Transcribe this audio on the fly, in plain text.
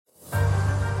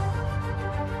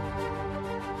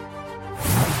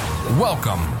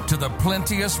Welcome to the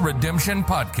Plenteous Redemption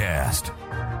Podcast,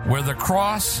 where the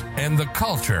cross and the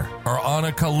culture are on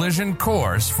a collision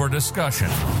course for discussion.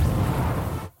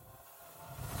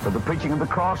 For the preaching of the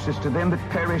cross is to them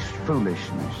that perish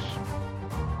foolishness,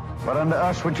 but unto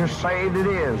us which are saved it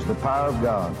is the power of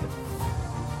God.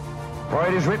 For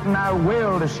it is written, I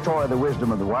will destroy the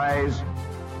wisdom of the wise,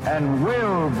 and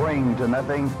will bring to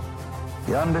nothing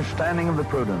the understanding of the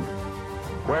prudent.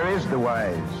 Where is the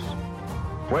wise?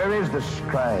 Where is the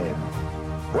scribe?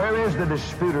 Where is the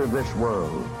disputer of this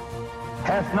world?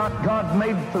 Hath not God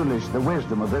made foolish the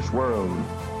wisdom of this world?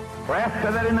 For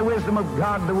after that in the wisdom of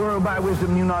God, the world by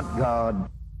wisdom knew not God.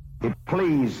 It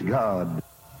pleased God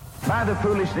by the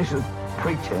foolishness of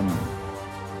preaching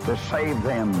to save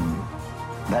them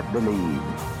that believe.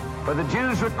 For the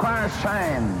Jews require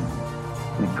signs,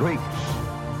 and the Greeks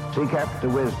seek after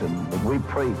wisdom, but we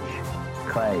preach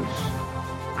Christ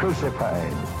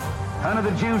crucified. Unto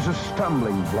the Jews a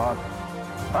stumbling block,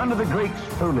 unto the Greeks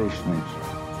foolishness,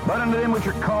 but unto them which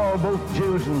are called both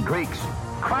Jews and Greeks,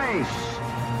 Christ,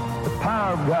 the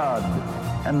power of God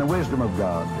and the wisdom of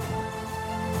God.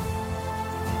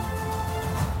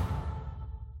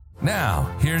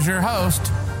 Now, here's your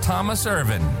host, Thomas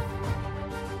Irvin.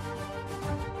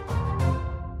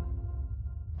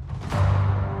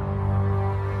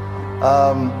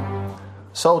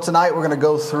 So tonight we're going to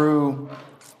go through,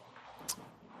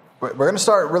 we're going to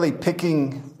start really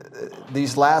picking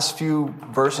these last few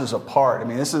verses apart. I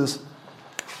mean, this is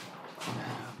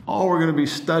all we're going to be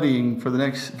studying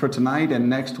for tonight and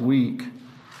next week.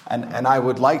 And I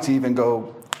would like to even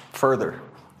go further.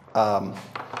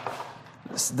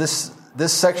 This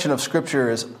section of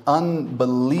Scripture is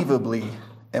unbelievably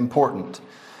important,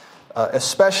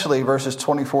 especially verses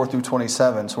 24 through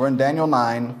 27. So we're in Daniel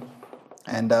 9,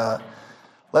 and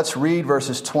let's read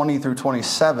verses 20 through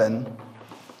 27,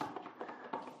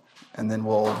 and then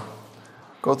we'll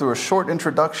go through a short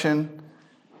introduction,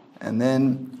 and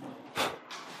then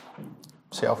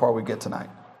see how far we get tonight.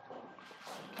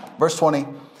 Verse 20.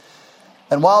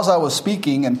 And whilst I was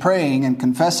speaking and praying and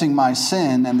confessing my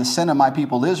sin and the sin of my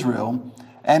people Israel,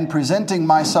 and presenting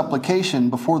my supplication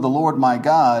before the Lord my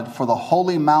God for the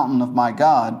holy mountain of my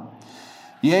God,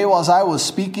 yea, whilst I was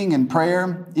speaking in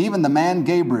prayer, even the man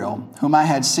Gabriel, whom I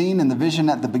had seen in the vision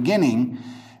at the beginning,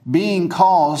 being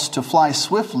caused to fly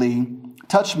swiftly,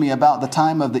 touched me about the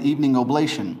time of the evening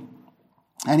oblation.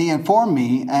 And he informed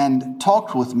me and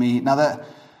talked with me. Now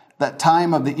that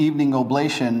time of the evening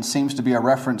oblation seems to be a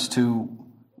reference to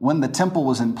when the temple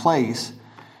was in place.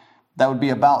 That would be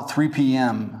about 3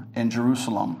 p.m. in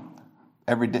Jerusalem.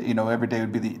 Every day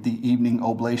would be the evening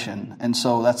oblation. And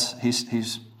so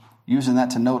he's using that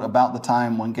to note about the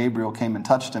time when Gabriel came and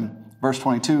touched him. Verse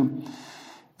 22,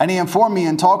 and he informed me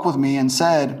and talked with me and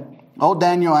said, O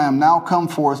Daniel, I am now come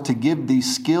forth to give thee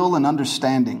skill and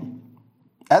understanding.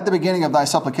 At the beginning of thy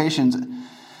supplications,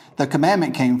 the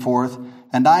commandment came forth,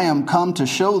 and I am come to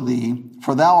show thee,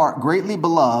 for thou art greatly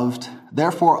beloved.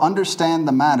 Therefore understand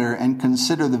the matter and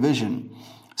consider the vision.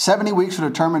 70 weeks are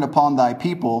determined upon thy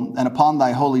people and upon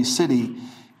thy holy city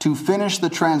to finish the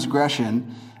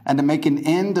transgression and to make an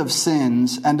end of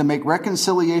sins and to make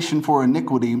reconciliation for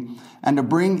iniquity and to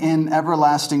bring in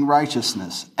everlasting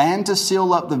righteousness and to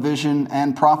seal up the vision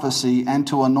and prophecy and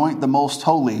to anoint the most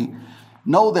holy.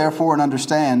 Know therefore and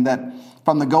understand that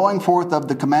from the going forth of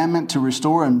the commandment to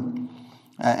restore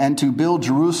and to build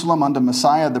Jerusalem unto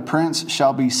Messiah the Prince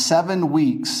shall be 7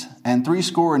 weeks and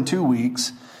 62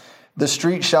 weeks. The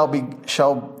street shall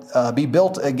be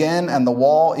built again, and the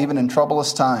wall even in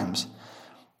troublous times.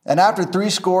 And after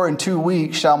 62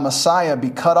 weeks shall Messiah be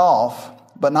cut off,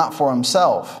 but not for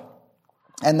himself.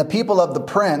 And the people of the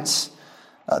prince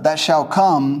that shall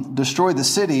come destroy the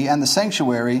city and the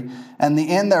sanctuary, and the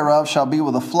end thereof shall be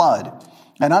with a flood.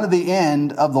 And unto the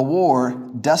end of the war,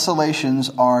 desolations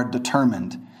are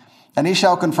determined. And he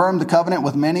shall confirm the covenant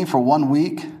with many for 1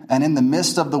 week, and in the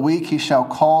midst of the week he shall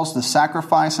cause the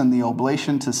sacrifice and the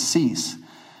oblation to cease.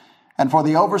 And for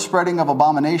the overspreading of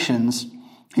abominations,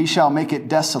 he shall make it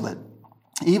desolate,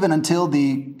 even until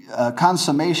the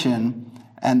consummation,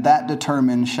 and that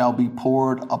determined shall be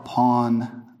poured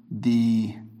upon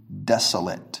the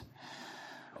desolate.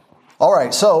 All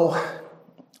right, so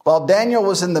while Daniel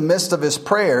was in the midst of his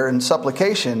prayer and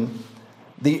supplication,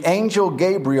 the angel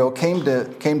Gabriel came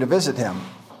to visit him.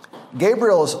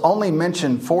 Gabriel is only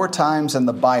mentioned 4 times in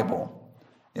the Bible.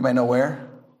 Anybody know where?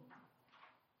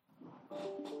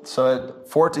 So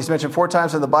he's mentioned 4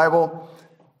 times in the Bible,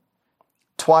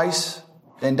 twice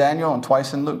in Daniel and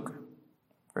twice in Luke.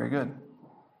 Very good.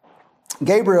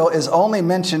 Gabriel is only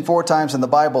mentioned 4 times in the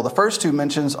Bible. The first 2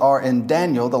 mentions are in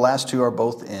Daniel. The last 2 are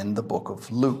both in the book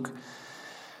of Luke.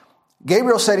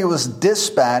 Gabriel said he was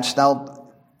dispatched. Now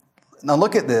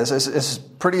look at this. It's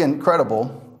pretty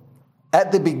incredible.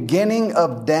 At the beginning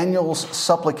of Daniel's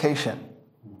supplication,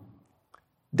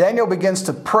 Daniel begins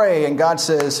to pray, and God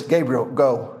says, Gabriel,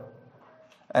 go.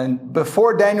 And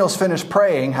before Daniel's finished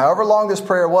praying, however long this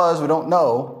prayer was, we don't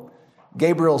know,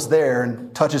 Gabriel's there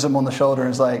and touches him on the shoulder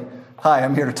and is like, hi,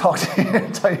 I'm here to talk to you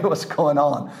and tell you what's going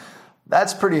on.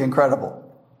 That's pretty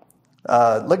incredible.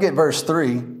 Look at verse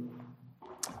 3.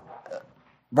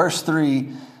 Verse 3,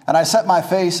 and I set my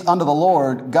face unto the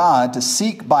Lord God to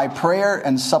seek by prayer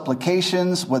and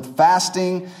supplications with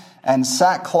fasting and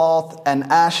sackcloth and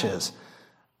ashes.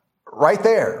 Right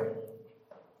there.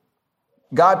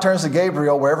 God turns to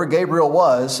Gabriel, wherever Gabriel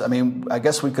was. I mean, I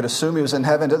guess we could assume he was in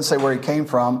heaven. It doesn't say where he came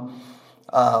from.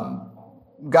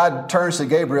 God turns to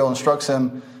Gabriel, instructs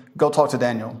him, go talk to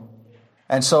Daniel.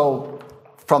 And so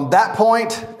from that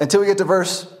point until we get to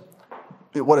verse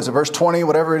 20,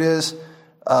 whatever it is,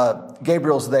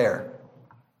 Gabriel's there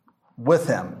with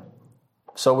him.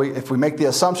 So if we make the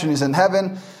assumption he's in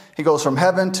heaven, he goes from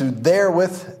heaven to there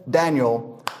with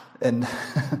Daniel in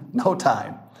no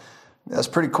time. That's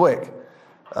pretty quick.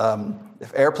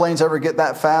 If airplanes ever get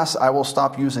that fast, I will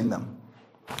stop using them.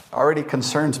 Already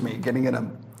concerns me getting in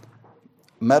a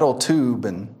metal tube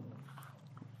and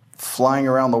flying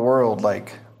around the world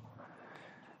like...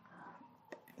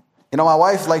 my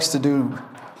wife likes to do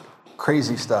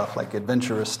crazy stuff, like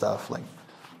adventurous stuff, like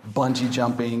bungee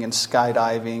jumping and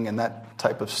skydiving and that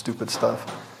type of stupid stuff.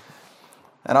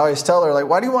 And I always tell her, like,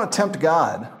 why do you want to tempt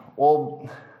God? Well,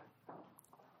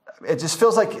 it just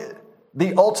feels like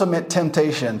the ultimate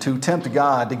temptation to tempt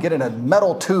God to get in a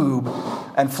metal tube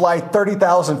and fly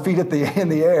 30,000 feet in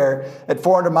the air at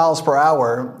 400 miles per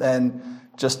hour and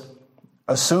just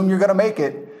assume you're going to make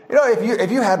it.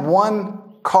 If you had one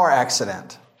car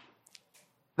accident,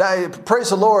 praise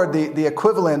the Lord, the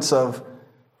equivalence of,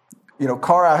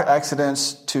 car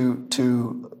accidents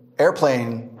to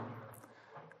airplane,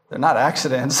 they're not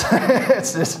accidents.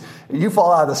 It's just, you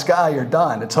fall out of the sky, you're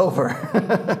done. It's over.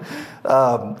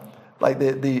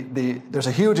 There's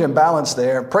a huge imbalance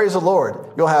there. Praise the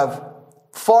Lord. You'll have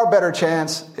far better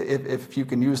chance, if you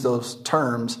can use those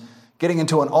terms, getting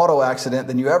into an auto accident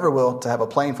than you ever will to have a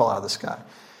plane fall out of the sky.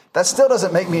 That still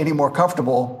doesn't make me any more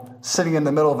comfortable sitting in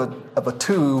the middle of a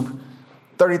tube,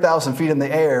 30,000 feet in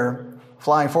the air,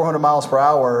 flying 400 miles per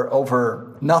hour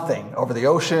over nothing, over the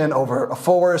ocean, over a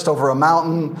forest, over a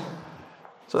mountain.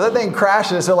 So that thing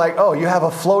crashes. They're like, oh, you have a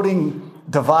floating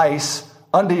device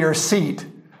under your seat.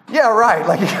 Yeah, right.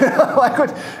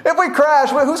 If we crash,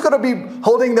 who's going to be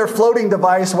holding their floating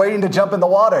device waiting to jump in the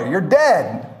water? You're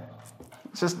dead.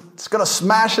 It's going to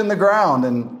smash in the ground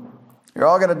and you're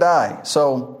all going to die.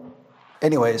 So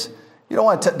anyways, you don't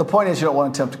want the point is you don't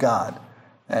want to tempt God.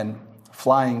 And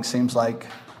flying seems like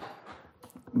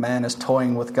man is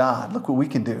toying with God. Look what we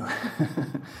can do.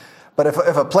 But if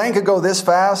a plane could go this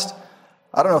fast,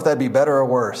 I don't know if that'd be better or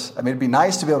worse. I mean, it'd be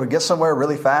nice to be able to get somewhere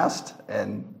really fast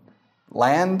and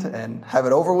land and have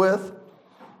it over with.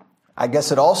 I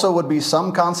guess it also would be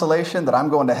some consolation that I'm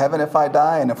going to heaven if I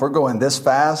die, and if we're going this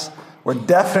fast, we're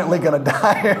definitely going to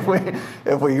die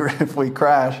if we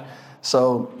crash.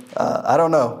 So I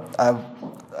don't know.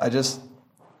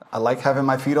 I like having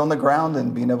my feet on the ground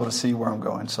and being able to see where I'm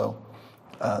going. So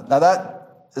now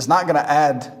that is not going to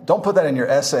add. Don't put that in your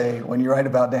essay when you write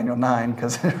about Daniel 9,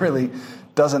 because it really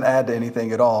doesn't add to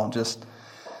anything at all. Just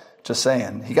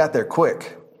saying, he got there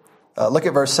quick. Look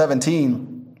at verse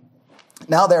 17.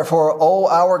 Now therefore, O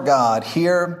our God,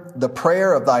 hear the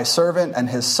prayer of thy servant and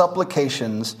his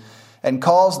supplications, and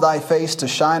cause thy face to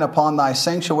shine upon thy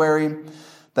sanctuary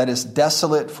that is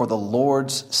desolate for the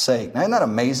Lord's sake. Now, isn't that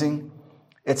amazing?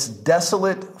 It's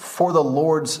desolate for the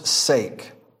Lord's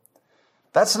sake.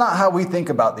 That's not how we think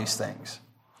about these things.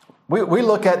 We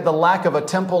look at the lack of a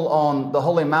temple on the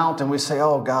Holy Mount and we say,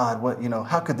 oh God,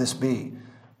 how could this be?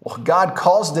 Well, God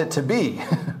caused it to be.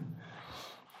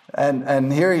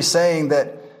 And here he's saying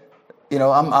that,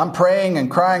 I'm praying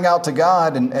and crying out to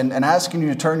God and asking you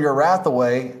to turn your wrath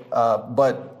away,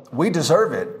 but we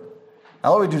deserve it.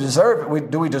 Not only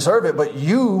do we deserve it, but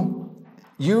you,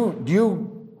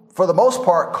 for the most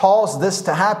part, caused this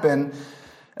to happen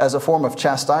as a form of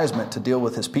chastisement to deal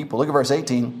with his people. Look at verse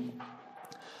 18.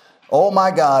 O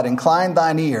my God, incline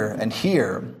thine ear and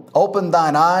hear. Open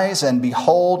thine eyes and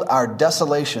behold our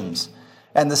desolations,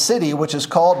 and the city which is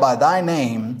called by thy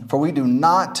name, for we do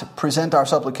not present our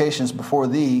supplications before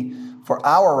thee for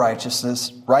our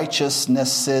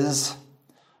righteousnesses,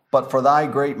 but for thy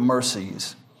great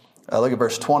mercies. Look at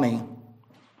verse 20.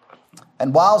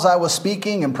 And whilst I was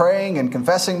speaking and praying and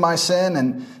confessing my sin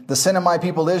and the sin of my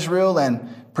people Israel and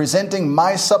presenting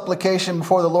my supplication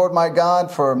before the Lord my God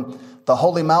for the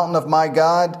holy mountain of my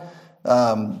God,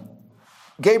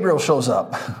 Gabriel shows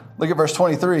up. Look at verse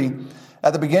 23.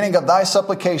 At the beginning of thy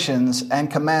supplications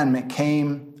and commandment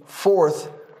came forth,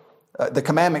 the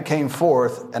commandment came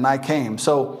forth, and I came.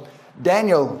 So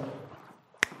Daniel,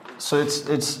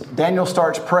 it's Daniel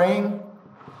starts praying,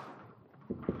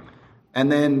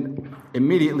 and then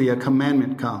immediately a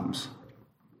commandment comes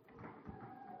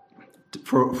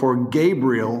for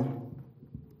Gabriel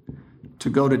to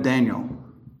go to Daniel.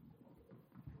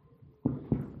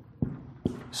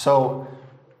 So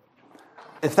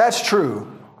if that's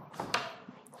true,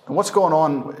 what's going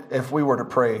on if we were to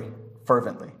pray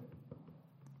fervently?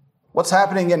 What's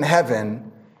happening in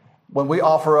heaven when we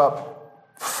offer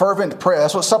up fervent prayer?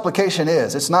 That's what supplication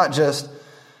is. It's not just,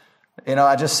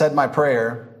 I just said my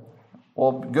prayer.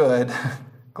 Well, good.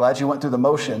 Glad you went through the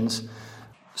motions.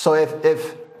 So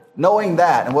if knowing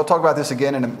that, and we'll talk about this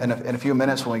again in a few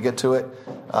minutes when we get to it.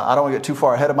 I don't want to get too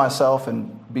far ahead of myself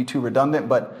and be too redundant,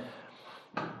 but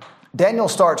Daniel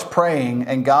starts praying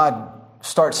and God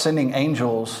starts sending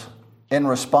angels in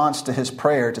response to his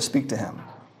prayer to speak to him.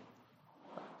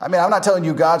 I mean, I'm not telling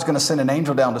you God's going to send an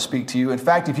angel down to speak to you. In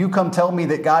fact, if you come tell me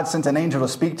that God sent an angel to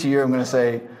speak to you, I'm going to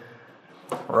say,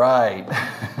 right.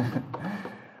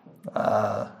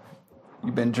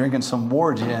 You've been drinking some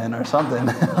war gin or something.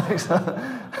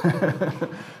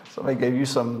 Somebody gave you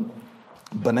some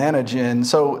banana gin.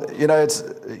 So,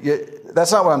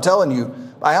 that's not what I'm telling you.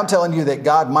 I am telling you that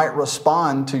God might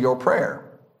respond to your prayer.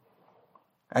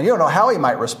 And you don't know how he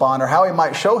might respond or how he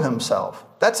might show himself.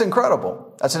 That's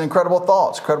incredible. That's an incredible thought.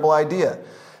 It's an incredible idea.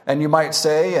 And you might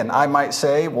say, and I might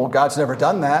say, well, God's never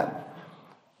done that.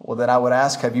 Well, then I would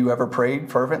ask, have you ever prayed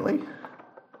fervently?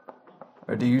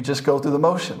 Or do you just go through the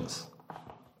motions?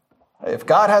 If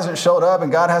God hasn't showed up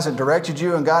and God hasn't directed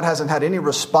you and God hasn't had any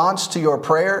response to your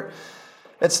prayer,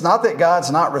 it's not that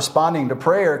God's not responding to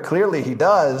prayer. Clearly he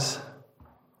does.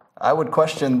 I would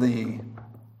question the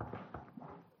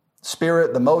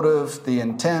spirit, the motive, the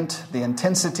intent, the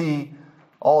intensity,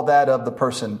 all that of the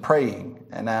person praying,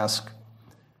 and ask,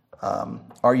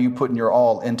 are you putting your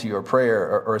all into your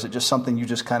prayer, or is it just something you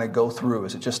just kind of go through?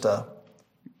 Is it just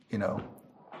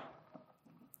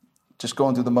just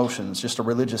going through the motions, just a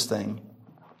religious thing?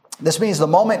 This means the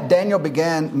moment Daniel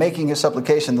began making his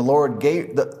supplication to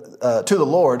the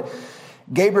Lord,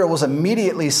 Gabriel was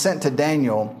immediately sent to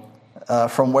Daniel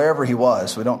from wherever he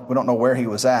was. We don't know where he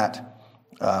was at.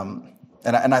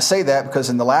 And I say that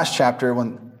because in the last chapter,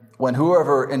 when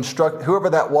whoever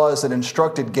that was that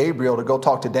instructed Gabriel to go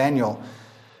talk to Daniel,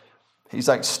 he's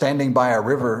like standing by a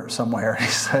river somewhere.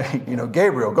 He's saying,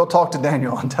 Gabriel, go talk to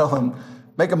Daniel and tell him,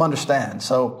 make him understand.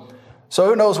 So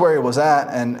who knows where he was at?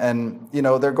 And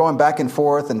they're going back and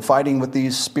forth and fighting with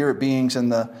these spirit beings in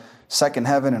the second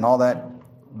heaven and all that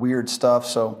weird stuff.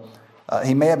 So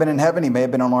he may have been in heaven. He may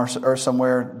have been on earth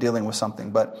somewhere dealing with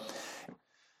something. But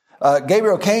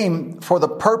Gabriel came for the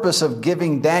purpose of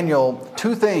giving Daniel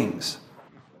two things: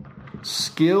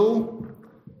 skill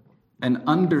and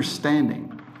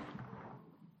understanding.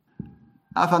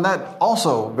 I found that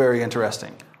also very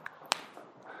interesting.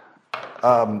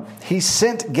 He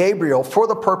sent Gabriel for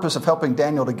the purpose of helping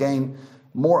Daniel to gain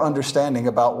more understanding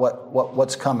about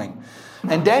what's coming.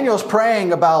 And Daniel's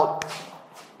praying about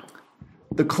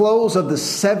the close of the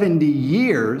 70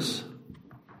 years.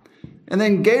 And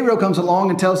then Gabriel comes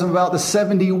along and tells him about the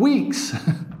 70 weeks,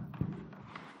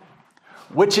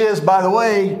 which is, by the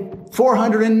way,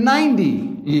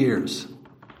 490 years.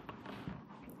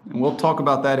 And we'll talk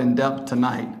about that in depth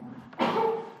tonight.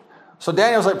 So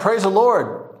Daniel's like, praise the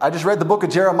Lord. I just read the book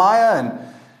of Jeremiah, and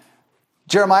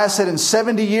Jeremiah said in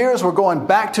 70 years we're going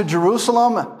back to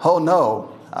Jerusalem. Oh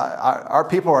no, our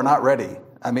people are not ready.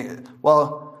 I mean,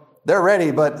 well, they're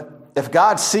ready, but if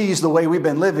God sees the way we've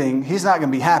been living, he's not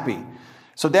going to be happy.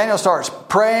 So Daniel starts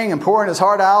praying and pouring his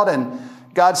heart out, and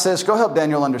God says, go help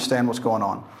Daniel understand what's going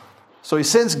on. So he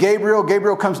sends Gabriel.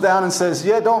 Gabriel comes down and says,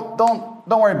 yeah, don't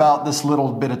worry about this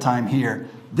little bit of time here.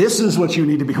 This is what you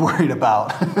need to be worried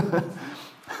about.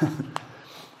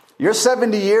 Your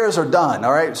 70 years are done,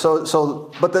 all right?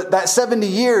 But that 70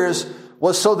 years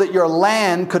was so that your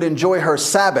land could enjoy her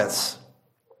Sabbaths.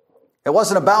 It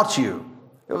wasn't about you.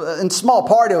 In small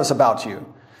part, it was about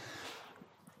you.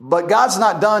 But God's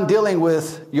not done dealing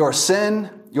with your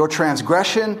sin, your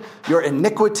transgression, your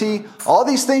iniquity, all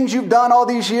these things you've done all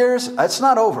these years. It's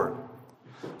not over.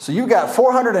 So you got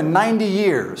 490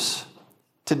 years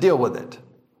to deal with it.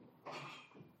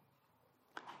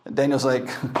 And Daniel's like,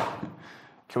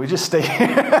 Can we just stay here?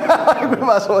 We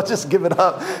might as well just give it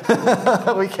up.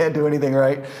 We can't do anything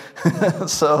right.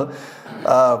 So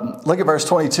look at verse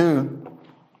 22.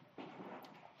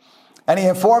 And he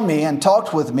informed me and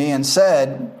talked with me and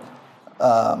said,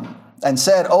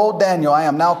 O Daniel, I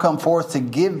am now come forth to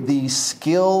give thee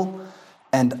skill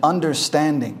and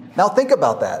understanding. Now think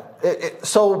about that.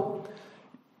 So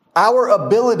our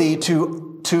ability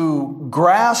to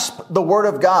grasp the Word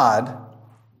of God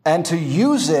and to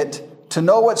use it to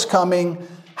know what's coming,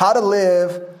 how to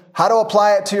live, how to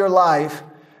apply it to your life,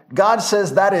 God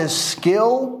says that is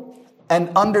skill and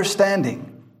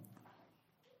understanding.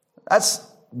 That's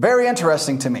very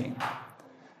interesting to me.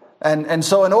 And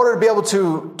so in order to be able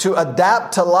to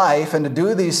adapt to life and to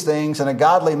do these things in a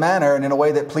godly manner and in a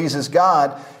way that pleases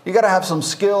God, you got to have some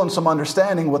skill and some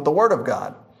understanding with the Word of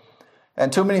God.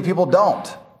 And too many people don't.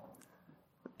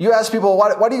 You ask people,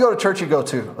 why do you go to church you go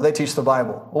to? Well, they teach the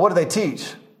Bible. Well, what do they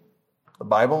teach? The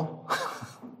Bible?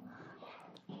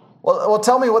 Well,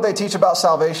 tell me what they teach about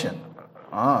salvation.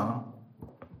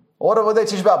 What do they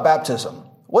teach about baptism?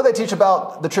 What do they teach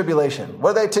about the tribulation?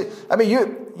 What do they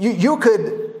you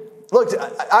could, look,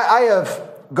 I have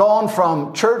gone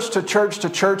from church to church to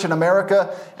church in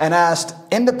America and asked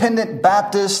independent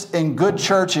Baptists in good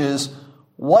churches,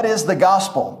 what is the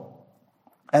gospel?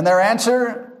 And their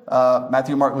answer,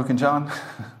 Matthew, Mark, Luke, and John.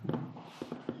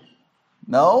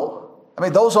 No. I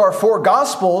mean, those are 4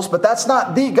 gospels, but that's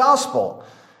not the gospel.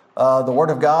 The Word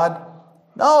of God.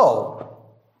 No.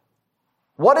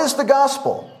 What is the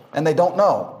gospel? And they don't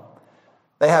know.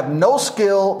 They have no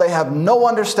skill. They have no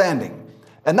understanding.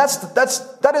 And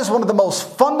that is one of the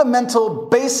most fundamental,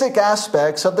 basic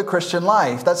aspects of the Christian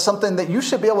life. That's something that you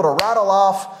should be able to rattle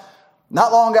off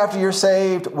not long after you're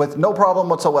saved with no problem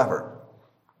whatsoever.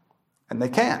 And they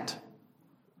can't.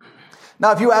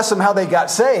 Now, if you ask them how they got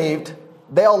saved,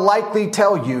 they'll likely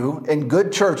tell you in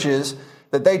good churches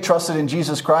that they trusted in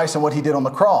Jesus Christ and what he did on the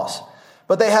cross.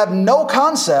 But they have no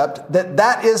concept that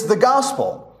that is the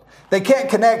gospel. They can't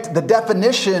connect the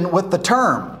definition with the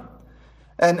term.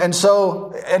 And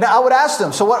so I would ask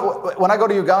them, so what, when I go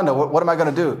to Uganda, what am I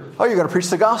going to do? Oh, you're going to preach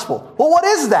the gospel. Well, what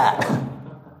is that?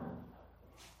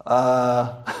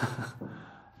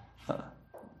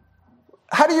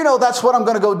 How do you know that's what I'm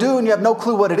going to go do and you have no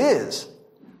clue what it is?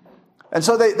 And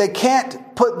so they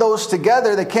can't put those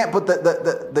together. They can't put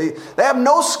they have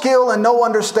no skill and no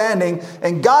understanding.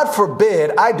 And God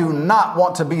forbid, I do not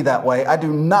want to be that way. I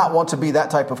do not want to be that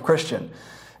type of Christian.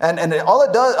 And all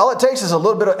it takes is a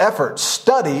little bit of effort,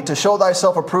 study to show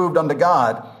thyself approved unto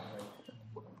God.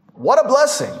 What a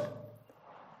blessing.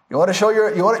 You want to show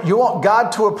you want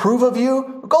God to approve of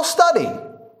you? Go study.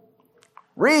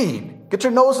 Read. Get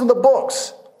your nose in the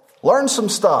books. Learn some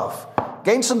stuff.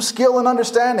 Gain some skill and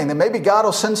understanding. Then maybe God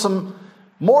will send some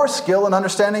more skill and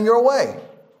understanding your way.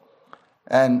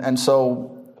 And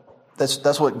so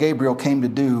that's what Gabriel came to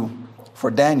do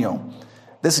for Daniel.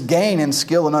 This gain in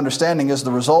skill and understanding is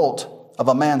the result of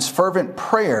a man's fervent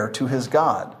prayer to his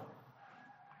God.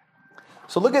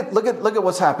 So look at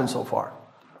what's happened so far.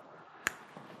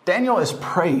 Daniel is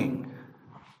praying.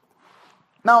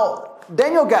 Now,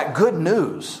 Daniel got good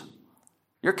news.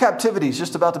 Your captivity is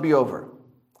just about to be over.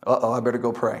 I better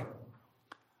go pray.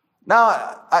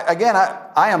 Now,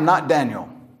 I am not Daniel,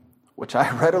 which I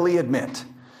readily admit,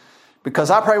 because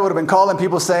I probably would have been calling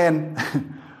people saying,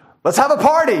 let's have a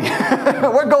party.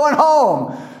 We're going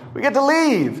home. We get to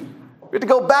leave. We get to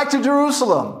go back to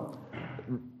Jerusalem.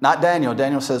 Not Daniel.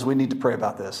 Daniel says we need to pray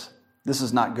about this. This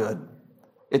is not good.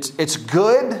 It's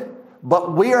good,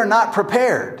 but we are not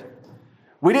prepared.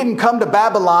 We didn't come to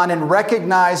Babylon and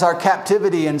recognize our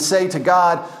captivity and say to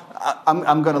God,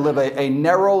 I'm going to live a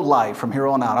narrow life from here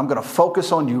on out. I'm going to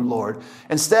focus on you, Lord.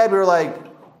 Instead, we were like,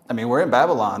 we're in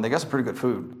Babylon. They got some pretty good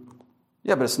food.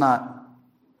 Yeah, but it's not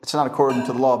according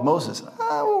to the law of Moses.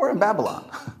 Well, we're in Babylon.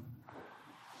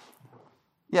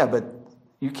 Yeah, but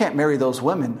you can't marry those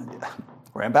women.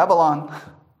 We're in Babylon.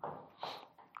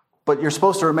 But you're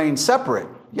supposed to remain separate.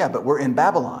 Yeah, but we're in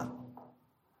Babylon.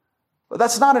 But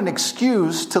that's not an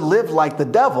excuse to live like the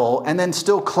devil and then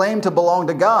still claim to belong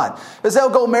to God. Because they'll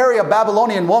go marry a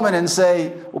Babylonian woman and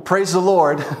say, well, praise the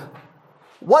Lord.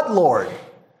 What Lord?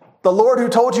 The Lord who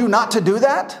told you not to do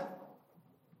that?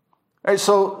 All right,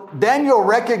 so Daniel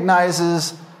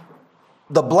recognizes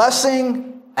the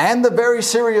blessing and the very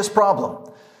serious problem.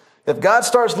 If God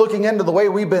starts looking into the way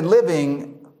we've been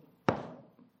living,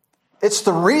 it's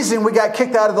the reason we got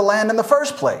kicked out of the land in the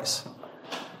first place.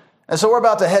 And so we're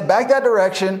about to head back that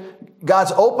direction.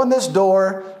 God's opened this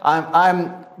door.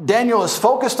 Daniel is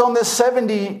focused on this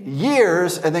 70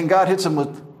 years, and then God hits him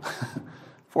with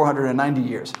 490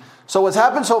 years. So what's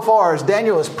happened so far is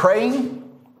Daniel is praying.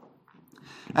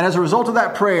 And as a result of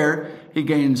that prayer, he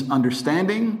gains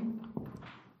understanding,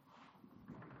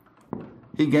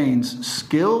 he gains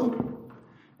skill,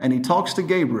 and he talks to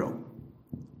Gabriel,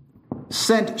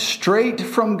 sent straight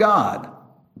from God.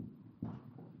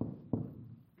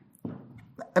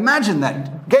 Imagine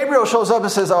that. Gabriel shows up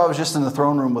and says, I was just in the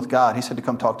throne room with God. He said to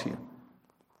come talk to you.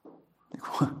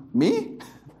 Me?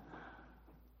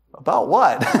 About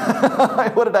what?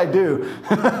 What did I do?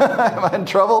 Am I in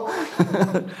trouble?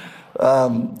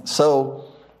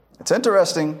 So it's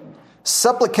interesting.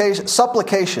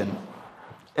 Supplication,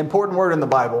 important word in the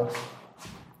Bible,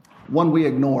 one we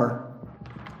ignore.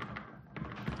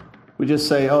 We just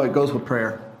say, oh, it goes with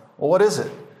prayer. Well, what is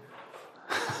it?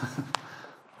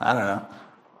 I don't know.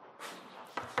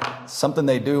 Something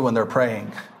they do when they're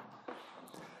praying.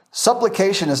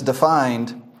 Supplication is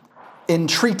defined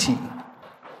entreaty.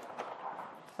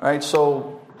 All right,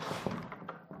 so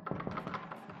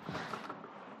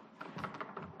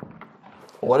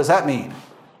what does that mean?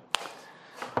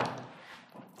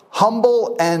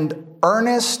 Humble and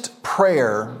earnest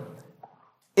prayer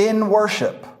in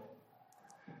worship.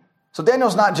 So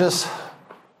Daniel's not just,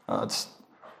 it's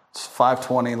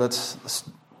 5:20,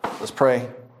 let's pray.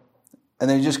 And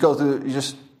then you just go through,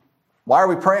 why are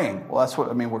we praying? Well, that's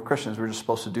what, we're Christians, we're just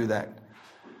supposed to do that.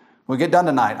 When we get done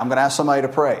tonight, I'm going to ask somebody to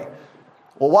pray.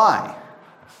 Well, why?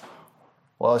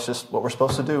 Well, it's just what we're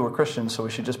supposed to do. We're Christians, so we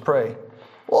should just pray.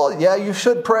 Well, yeah, you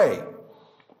should pray.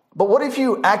 But what if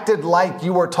you acted like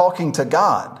you were talking to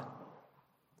God?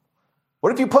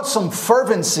 What if you put some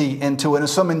fervency into it and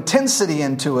some intensity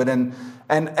into it and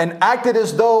acted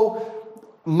as though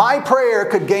my prayer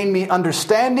could gain me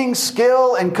understanding,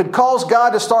 skill, and could cause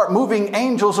God to start moving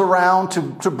angels around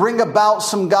to bring about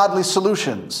some godly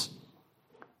solutions?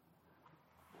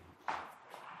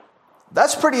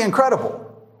 That's pretty incredible.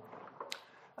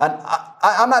 And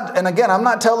I'm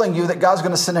not telling you that God's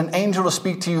going to send an angel to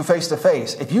speak to you face to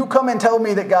face. If you come and tell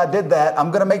me that God did that,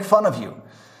 I'm going to make fun of you.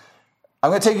 I'm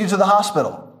going to take you to the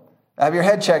hospital, have your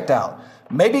head checked out.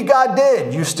 Maybe God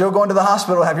did. You still going to the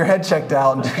hospital, have your head checked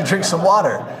out, and drink some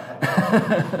water.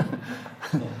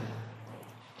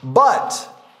 But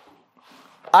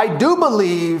I do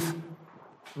believe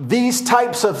these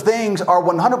types of things are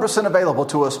 100% available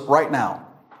to us right now.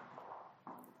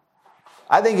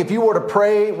 I think if you were to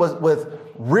pray with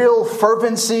real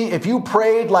fervency, if you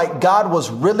prayed like God was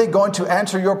really going to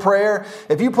answer your prayer,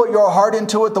 if you put your heart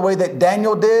into it the way that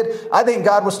Daniel did, I think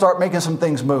God would start making some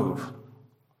things move.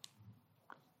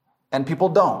 And people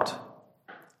don't.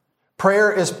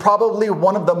 Prayer is probably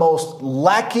one of the most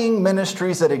lacking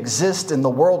ministries that exist in the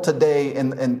world today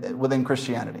within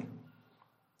Christianity.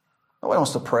 Nobody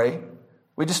wants to pray.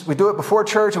 We do it before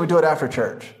church and we do it after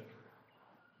church.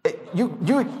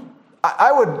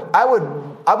 I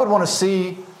would want to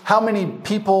see how many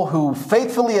people who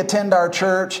faithfully attend our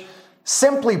church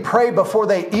simply pray before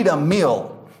they eat a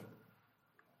meal.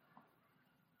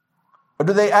 Or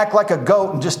do they act like a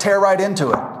goat and just tear right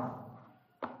into it?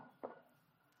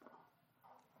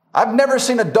 I've never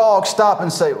seen a dog stop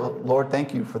and say, well, Lord,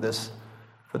 thank you for this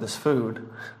food.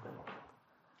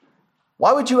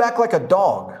 Why would you act like a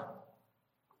dog?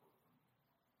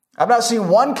 I've not seen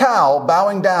one cow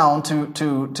bowing down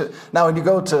to. Now, when you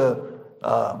go to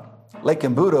Lake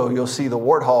Embudo, you'll see the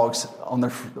warthogs on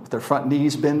their front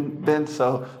knees bent.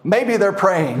 So maybe they're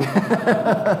praying.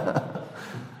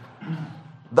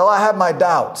 Though I have my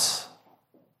doubts.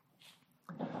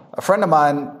 A friend of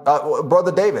mine,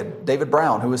 Brother David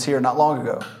Brown, who was here not long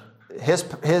ago,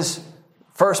 his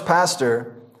first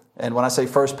pastor, and when I say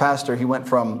first pastor, he went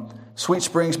from Sweet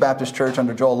Springs Baptist Church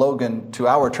under Joel Logan to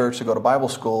our church to go to Bible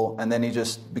school, and then he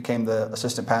just became the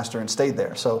assistant pastor and stayed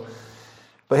there.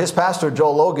 But his pastor,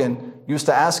 Joel Logan, used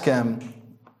to ask him,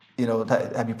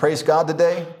 have you praised God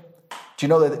today? Do you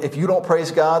know that if you don't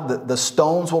praise God, the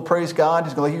stones will praise God?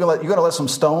 He's going, you're going to let some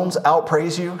stones out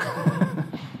praise you?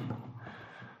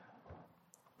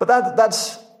 But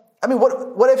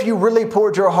what if you really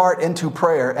poured your heart into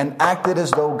prayer and acted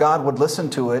as though God would listen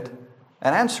to it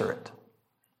and answer it?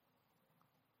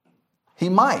 He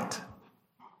might.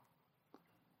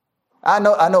 I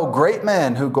know great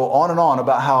men who go on and on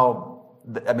about how,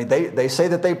 they say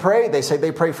that they pray, they say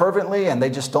they pray fervently, and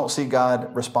they just don't see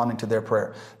God responding to their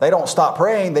prayer. They don't stop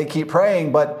praying, they keep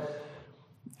praying, but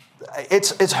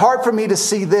it's hard for me to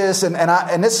see this, and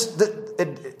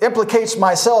it implicates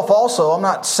myself also. I'm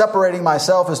not separating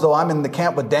myself as though I'm in the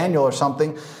camp with Daniel or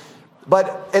something,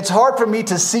 but it's hard for me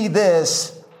to see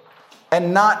this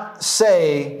and not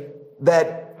say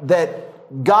that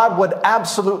God would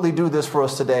absolutely do this for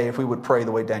us today if we would pray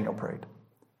the way Daniel prayed.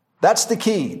 That's the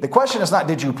key. The question is not,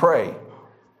 did you pray?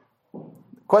 The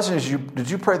question is, did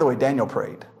you pray the way Daniel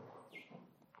prayed?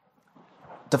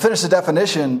 To finish the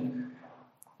definition,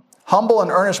 humble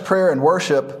and earnest prayer and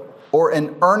worship, or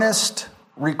an earnest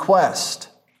request.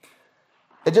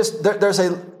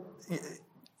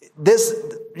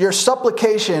 Your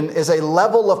supplication is a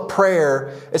level of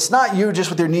prayer. It's not you just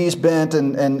with your knees bent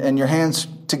and your hands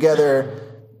together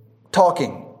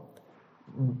talking.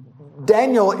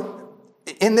 Daniel,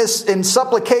 in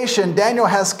supplication, Daniel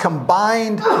has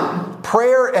combined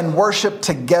prayer and worship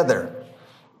together.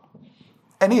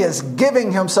 And he is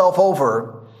giving himself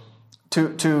over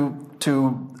to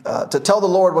tell the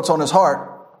Lord what's on his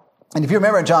heart. And if you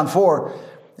remember in John 4,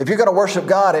 if you're going to worship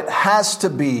God, it has to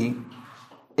be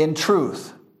in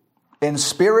truth, in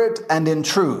spirit and in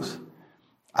truth.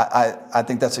 I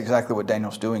think that's exactly what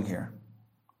Daniel's doing here.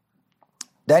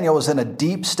 Daniel was in a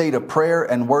deep state of prayer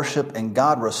and worship, and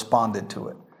God responded to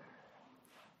it.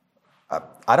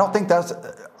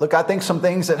 I think some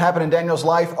things that happen in Daniel's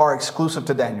life are exclusive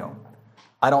to Daniel.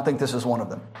 I don't think this is one of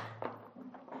them.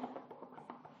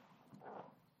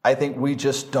 I think we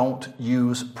just don't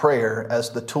use prayer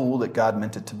as the tool that God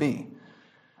meant it to be.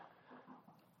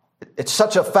 It's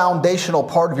such a foundational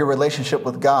part of your relationship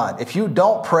with God. If you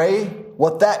don't pray,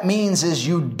 what that means is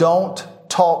you don't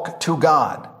talk to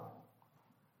God.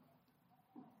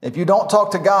 If you don't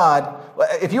talk to God,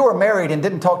 if you were married and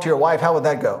didn't talk to your wife, how would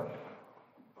that go?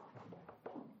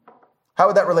 How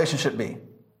would that relationship be?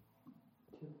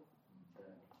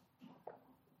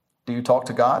 Do you talk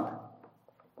to God?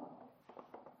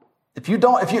 If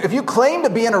you claim to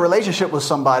be in a relationship with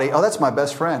somebody, oh, that's my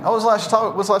best friend. Oh, when's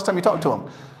the last time you talked to him?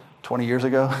 20 years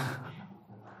ago?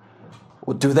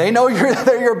 Well, do they know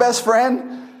they're your best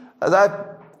friend?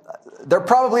 They're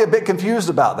probably a bit confused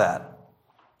about that.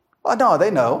 Oh, no, they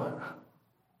know.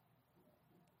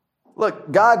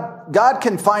 Look, God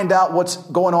can find out what's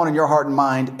going on in your heart and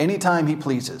mind anytime he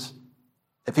pleases.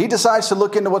 If he decides to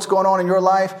look into what's going on in your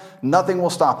life, nothing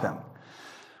will stop him.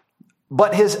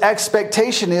 But his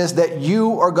expectation is that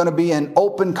you are going to be in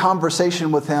open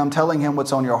conversation with him, telling him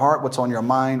what's on your heart, what's on your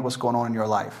mind, what's going on in your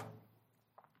life.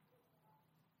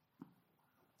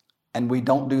 And we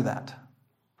don't do that.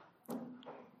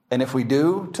 And if we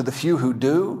do, to the few who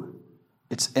do,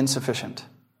 it's insufficient.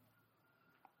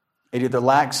 It either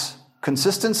lacks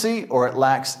consistency or it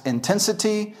lacks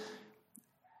intensity.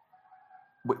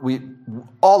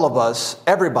 All of us,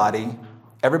 everybody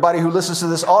who listens to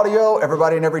this audio,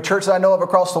 everybody in every church that I know of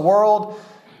across the world,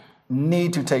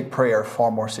 need to take prayer far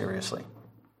more seriously.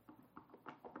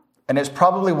 And it's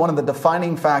probably one of the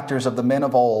defining factors of the men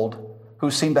of old who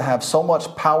seem to have so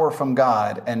much power from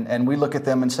God, and we look at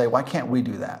them and say, why can't we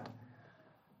do that?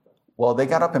 Well, they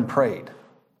got up and prayed.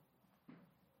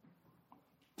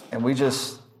 And we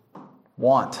just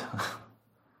want.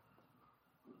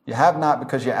 You have not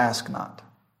because you ask not.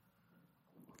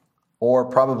 Or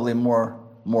probably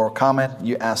more common,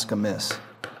 you ask amiss.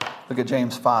 Look at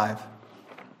James 5.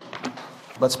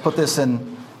 Let's put this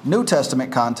in New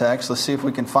Testament context. Let's see if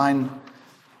we can find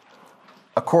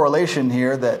a correlation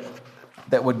here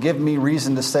that would give me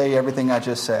reason to say everything I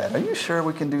just said. Are you sure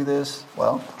we can do this?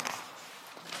 Well,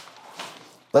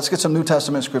 let's get some New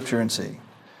Testament scripture and see.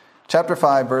 Chapter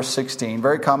 5, verse 16,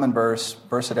 very common verse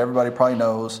that everybody probably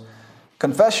knows.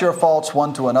 Confess your faults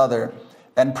one to another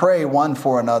and pray one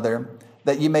for another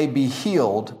that you may be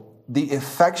healed. The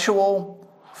effectual,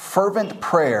 fervent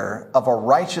prayer of a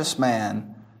righteous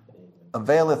man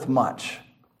availeth much.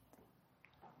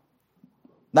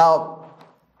 Now,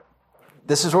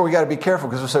 this is where we got to be careful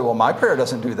because we say, well, my prayer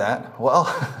doesn't do that. Well,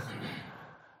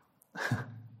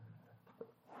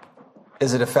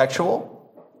 is it effectual?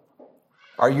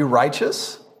 Are you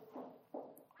righteous?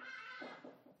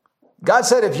 God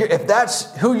said if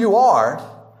that's who you are,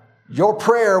 your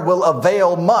prayer will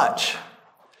avail much.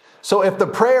 So if the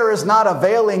prayer is not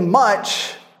availing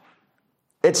much,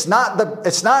 it's not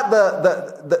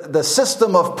the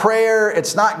system of prayer.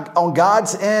 It's not on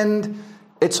God's end.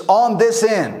 It's on this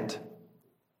end.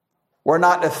 We're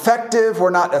not effective. We're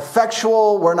not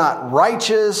effectual. We're not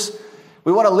righteous.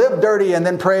 We want to live dirty and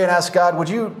then pray and ask God, would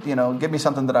you give me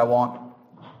something that I want?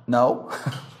 No.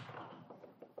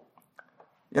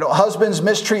 Husbands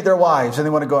mistreat their wives and they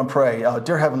want to go and pray. Oh,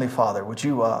 dear Heavenly Father, would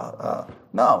you,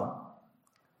 no.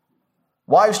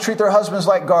 Wives treat their husbands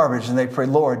like garbage and they pray,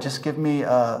 Lord, just give me,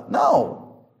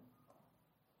 no.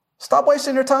 Stop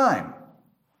wasting your time.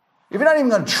 If you're not even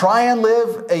going to try and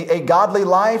live a godly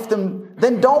life,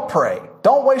 then don't pray.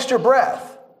 Don't waste your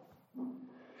breath.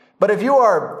 But if you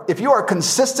are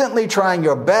consistently trying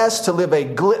your best to live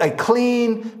a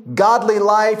clean, godly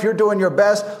life, you're doing your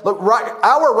best. Look,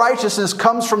 our righteousness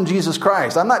comes from Jesus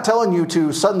Christ. I'm not telling you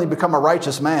to suddenly become a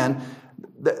righteous man.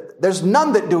 There's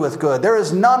none that doeth good. There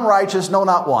is none righteous, no,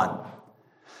 not one.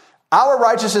 Our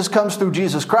righteousness comes through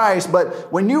Jesus Christ,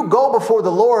 but when you go before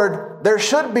the Lord, there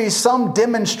should be some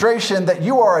demonstration that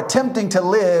you are attempting to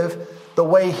live the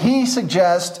way He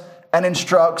suggests and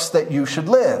instructs that you should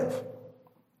live.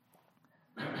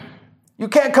 You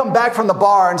can't come back from the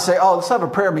bar and say, let's have a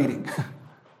prayer meeting.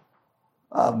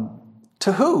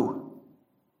 To who?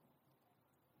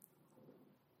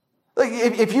 Like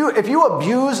if you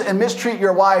abuse and mistreat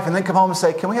your wife and then come home and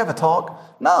say, can we have a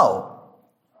talk? No.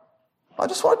 I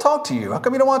just want to talk to you. How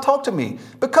come you don't want to talk to me?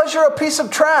 Because you're a piece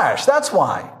of trash. That's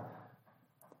why.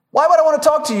 Why would I want to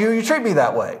talk to you? You treat me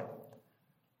that way.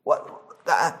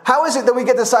 How is it that we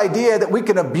get this idea that we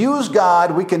can abuse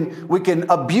God, we can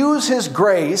abuse His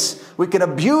grace, we can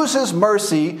abuse His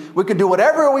mercy, we can do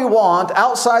whatever we want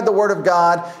outside the Word of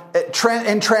God,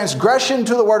 in transgression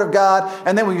to the Word of God,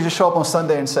 and then we can just show up on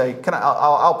Sunday and say,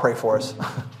 I'll pray for us.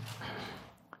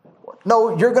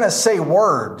 No, you're going to say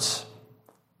words.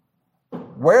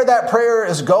 Where that prayer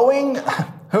is going,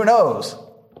 who knows?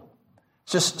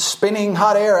 It's just spinning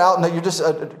hot air out and you're just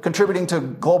contributing to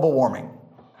global warming.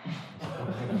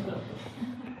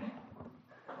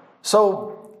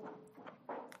 So,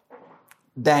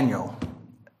 Daniel.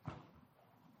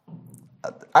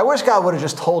 I wish God would have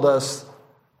just told us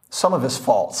some of his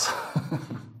faults.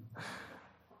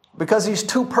 Because he's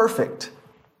too perfect.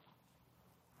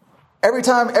 Every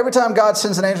time God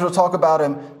sends an angel to talk about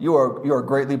him, you are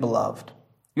greatly beloved.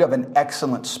 You have an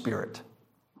excellent spirit.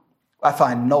 I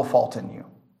find no fault in you.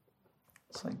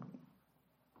 It's like,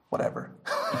 whatever.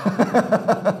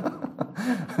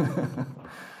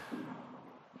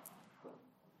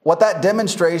 What that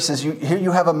demonstrates is here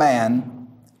you have a man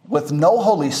with no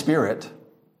Holy Spirit,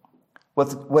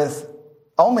 with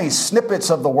only snippets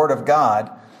of the Word of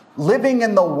God, living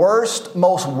in the worst,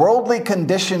 most worldly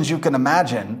conditions you can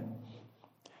imagine.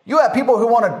 You have people who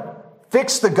want to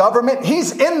fix the government.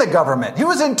 He's in the government. He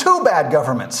was in 2 bad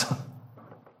governments.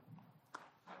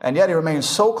 And yet he remained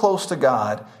so close to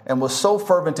God and was so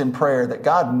fervent in prayer that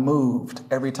God moved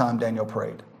every time Daniel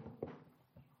prayed.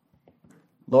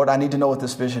 Lord, I need to know what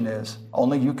this vision is.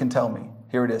 Only you can tell me.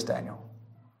 Here it is, Daniel.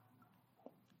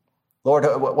 Lord,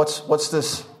 what's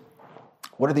this?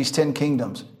 What are these 10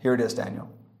 kingdoms? Here it is, Daniel.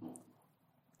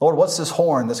 Lord, what's this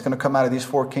horn that's going to come out of these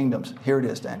 4 kingdoms? Here it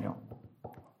is, Daniel.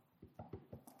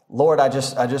 Lord, I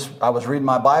was reading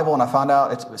my Bible and I found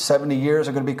out it's 70 years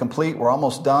are going to be complete. We're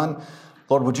almost done.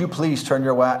 Lord, would you please turn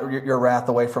your wrath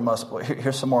away from us?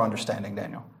 Here's some more understanding,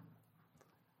 Daniel.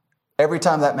 Every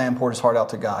time that man poured his heart out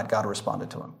to God, God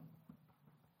responded to him.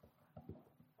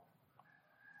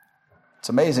 It's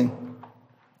amazing.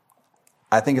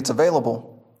 I think it's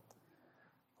available.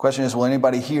 Question is, will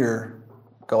anybody here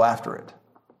go after it?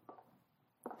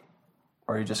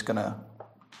 Or are you just going to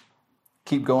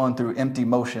keep going through empty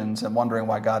motions and wondering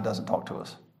why God doesn't talk to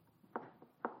us?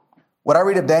 When I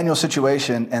read of Daniel's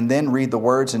situation and then read the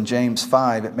words in James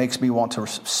 5, it makes me want to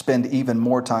spend even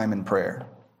more time in prayer.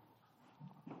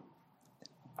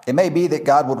 It may be that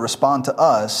God would respond to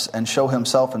us and show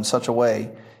himself in such a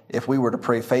way if we were to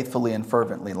pray faithfully and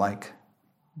fervently like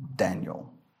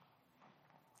Daniel.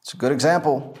 It's a good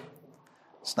example.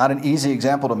 It's not an easy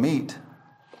example to meet,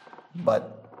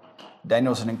 but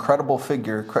Daniel's an incredible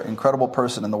figure, incredible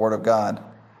person in the Word of God.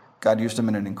 God used him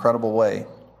in an incredible way.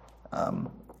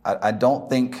 I don't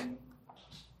think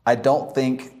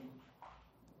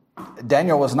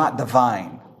Daniel was not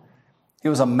divine. He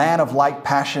was a man of like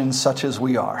passions such as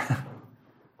we are.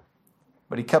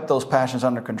 But he kept those passions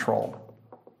under control.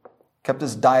 Kept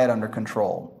his diet under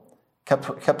control.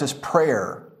 Kept his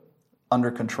prayer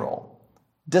under control.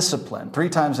 Discipline, 3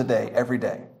 times a day, every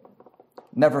day.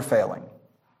 Never failing.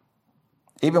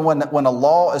 Even when a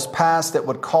law is passed that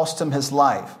would cost him his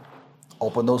life,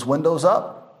 open those windows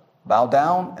up, bow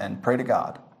down, and pray to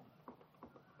God.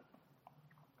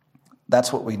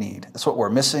 That's what we need. That's what we're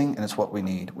missing, and it's what we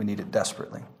need. We need it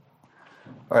desperately.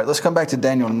 All right, let's come back to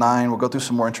Daniel 9. We'll go through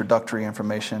some more introductory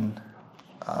information,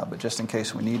 but just in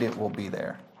case we need it, we'll be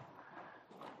there.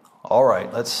 All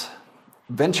right, let's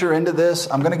venture into this.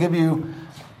 I'm going to give you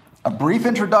a brief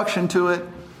introduction to it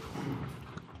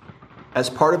as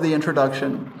part of the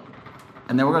introduction,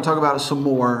 and then we're going to talk about it some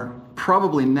more,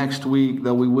 probably next week,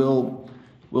 though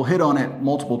we'll hit on it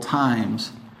multiple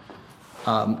times.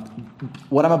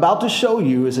 What I'm about to show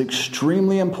you is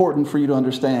extremely important for you to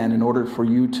understand in order for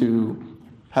you to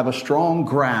have a strong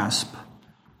grasp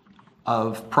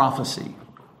of prophecy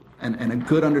and a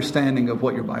good understanding of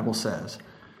what your Bible says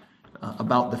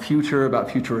about the future,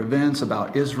 about future events,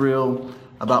 about Israel,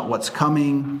 about what's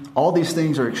coming. All these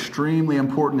things are extremely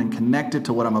important and connected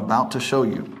to what I'm about to show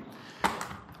you.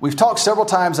 We've talked several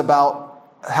times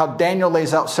about how Daniel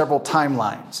lays out several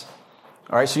timelines.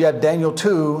 All right, so you have Daniel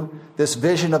 2, this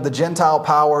vision of the Gentile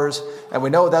powers, and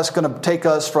we know that's going to take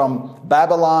us from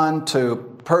Babylon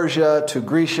to Persia to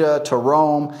Grecia to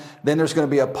Rome. Then there's going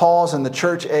to be a pause in the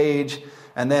church age,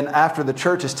 and then after the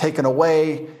church is taken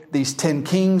away, these 10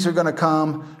 kings are going to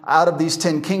come. Out of these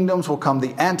 10 kingdoms will come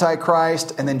the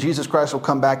Antichrist, and then Jesus Christ will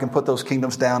come back and put those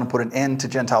kingdoms down and put an end to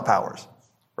Gentile powers.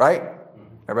 Right?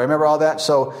 Everybody remember all that?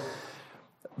 So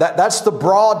that's the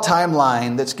broad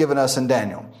timeline that's given us in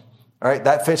Daniel. All right,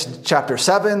 that fits chapter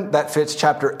 7, that fits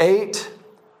chapter 8.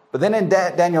 But then in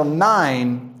Daniel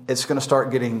 9, it's going to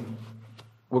start getting,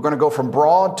 we're going to go from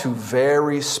broad to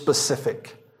very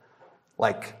specific,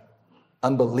 like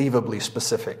unbelievably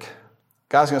specific.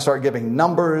 God's going to start giving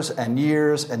numbers and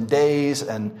years and days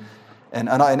and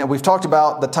we've talked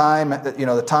about the time,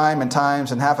 the time and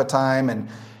times and half a time and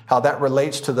how that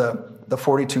relates to the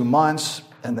 42 months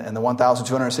and the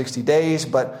 1,260 days.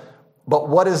 But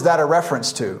what is that a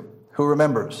reference to? Who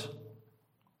remembers?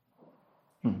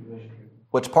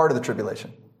 Which part of the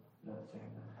tribulation?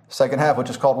 Second half, which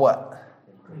is called what?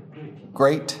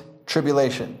 Great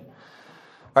tribulation.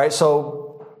 All right,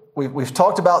 so we've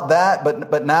talked about that,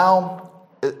 but now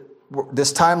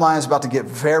this timeline is about to get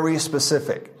very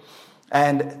specific.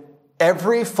 And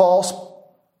every false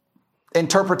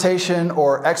interpretation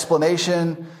or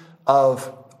explanation of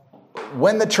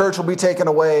when the church will be taken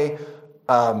away,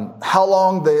 how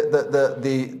long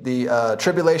the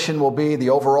tribulation will be, the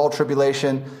overall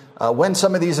tribulation, when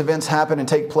some of these events happen and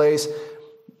take place,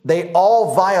 they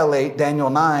all violate Daniel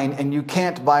 9, and you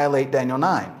can't violate Daniel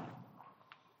 9.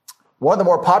 One of the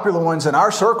more popular ones in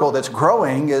our circle that's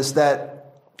growing is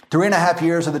that 3.5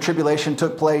 years of the tribulation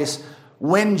took place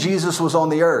when Jesus was on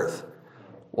the earth.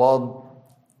 Well,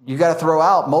 you got to throw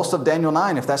out most of Daniel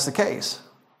 9 if that's the case.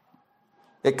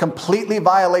 It completely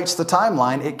violates the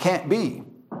timeline. It can't be.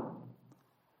 All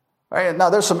right, now,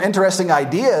 there's some interesting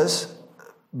ideas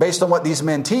based on what these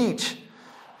men teach.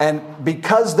 And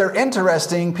because they're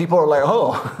interesting, people are like,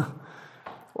 oh,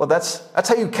 well, that's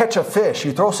how you catch a fish.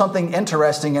 You throw something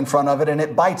interesting in front of it and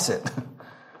it bites it.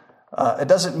 It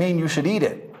doesn't mean you should eat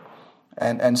it.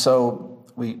 And so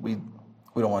we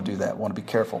don't want to do that. We want to be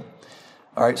careful.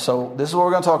 All right, so this is what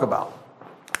we're going to talk about.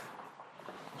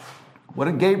 What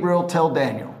did Gabriel tell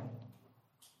Daniel?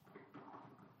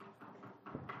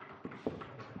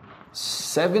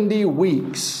 70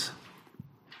 weeks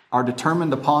are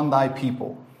determined upon thy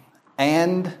people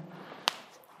and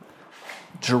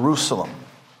Jerusalem.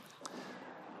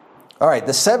 All right,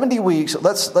 the 70 weeks.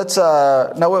 Let's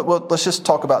just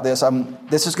talk about this.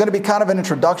 This is going to be kind of an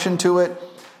introduction to it.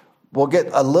 We'll get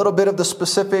a little bit of the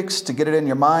specifics to get it in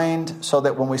your mind, so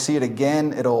that when we see it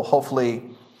again, it'll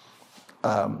hopefully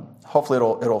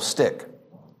it'll stick.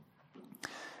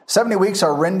 70 weeks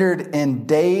are rendered in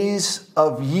days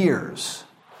of years.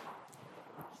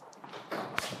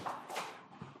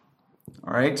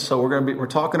 All right, so we're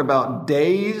talking about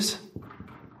days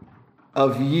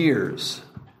of years.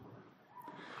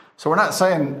 So we're not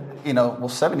saying,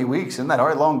 70 weeks, isn't that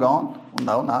already long gone?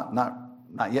 Well, no,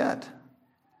 not yet.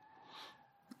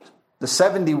 The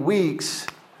 70 weeks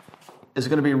is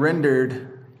going to be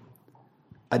rendered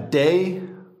a day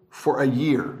for a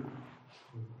year.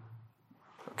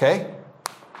 Okay?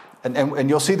 And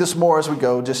you'll see this more as we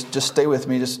go. Just stay with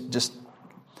me. Just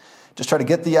try to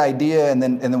get the idea, and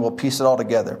then we'll piece it all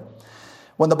together.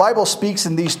 When the Bible speaks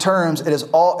in these terms,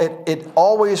 it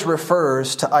always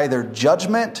refers to either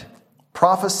judgment,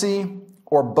 prophecy,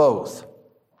 or both.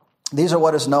 These are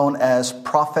what is known as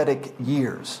prophetic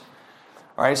years.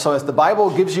 All right, so if the Bible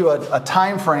gives you a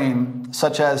time frame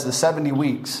such as the 70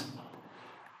 weeks,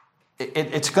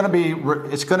 it's going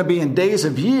to be in days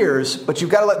of years, but you've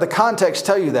got to let the context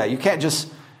tell you that. You can't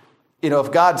just,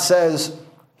 if God says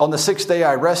on the 6th day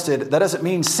I rested, that doesn't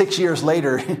mean 6 years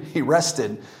later he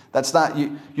rested. That's not,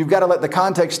 you've got to let the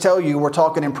context tell you we're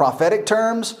talking in prophetic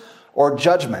terms or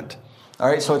judgment. All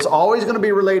right, so it's always going to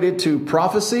be related to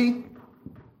prophecy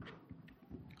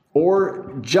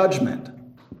or judgment.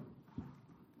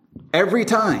 Every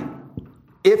time,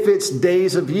 if it's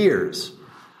days of years.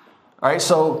 All right,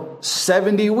 so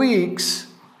 70 weeks,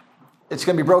 it's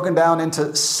going to be broken down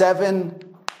into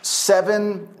seven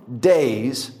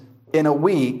days in a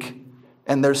week,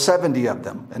 and there's 70 of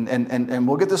them. And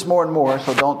we'll get this more and more,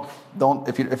 so don't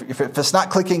if it's not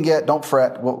clicking yet, don't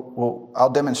fret.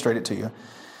 I'll demonstrate it to you.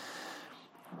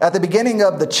 At the beginning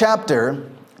of the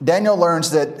chapter, Daniel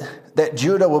learns that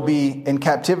Judah will be in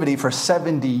captivity for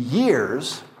 70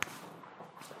 years.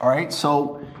 All right,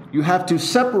 so you have to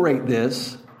separate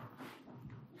this.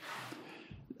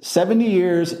 70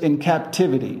 years in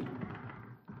captivity.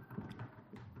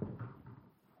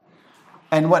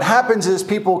 And what happens is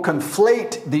people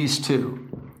conflate these two.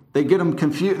 They get them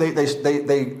confused.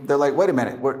 They're like, wait a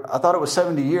minute. I thought it was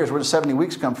 70 years. Where does 70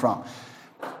 weeks come from?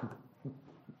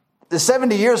 The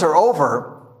 70 years are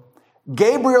over.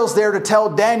 Gabriel's there to tell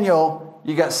Daniel,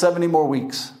 you got 70 more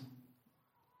weeks.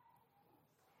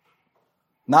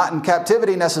 Not in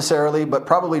captivity necessarily, but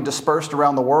probably dispersed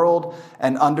around the world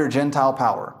and under Gentile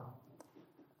power.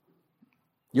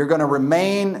 You're going to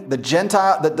remain the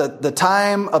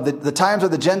times of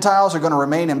the Gentiles are going to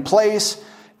remain in place.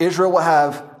 Israel will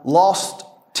have lost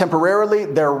temporarily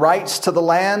their rights to the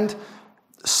land.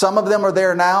 Some of them are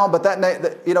there now, but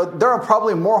there are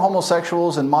probably more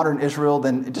homosexuals in modern Israel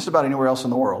than just about anywhere else in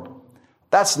the world.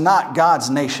 That's not God's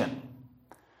nation.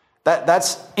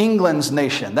 That's England's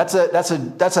nation. That's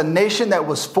a nation that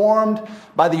was formed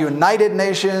by the United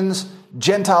Nations,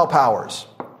 Gentile powers.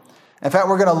 In fact,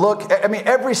 we're going to look,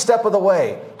 every step of the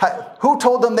way. Who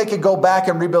told them they could go back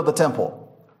and rebuild the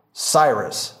temple?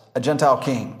 Cyrus, a Gentile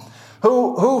king.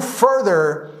 Who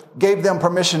further gave them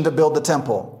permission to build the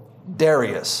temple?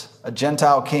 Darius, a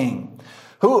Gentile king.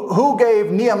 Who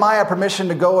gave Nehemiah permission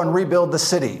to go and rebuild the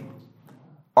city?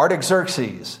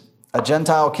 Artaxerxes, a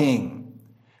Gentile king.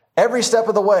 Every step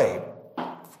of the way,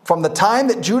 from the time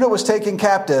that Judah was taken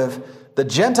captive, the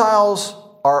Gentiles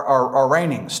are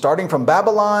reigning, starting from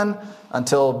Babylon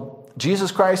until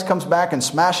Jesus Christ comes back and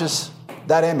smashes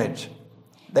that image.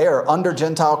 They are under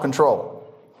Gentile control.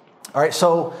 All right,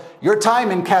 so your time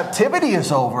in captivity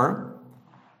is over.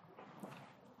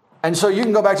 And so you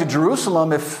can go back to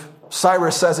Jerusalem if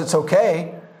Cyrus says it's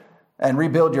okay and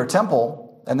rebuild your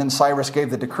temple. And then Cyrus gave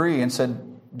the decree and said,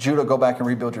 Judah, go back and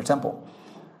rebuild your temple.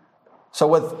 So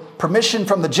with permission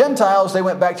from the Gentiles, they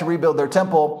went back to rebuild their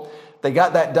temple. They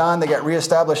got that done. They got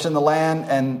reestablished in the land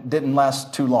and didn't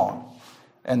last too long.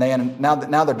 And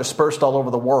now they're dispersed all over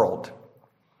the world.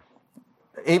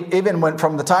 Even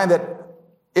from the time that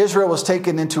Israel was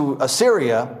taken into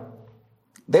Assyria,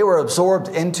 they were absorbed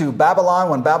into Babylon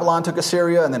when Babylon took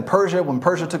Assyria, and then Persia when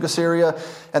Persia took Assyria,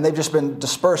 and they've just been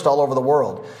dispersed all over the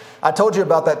world. I told you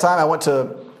about that time I went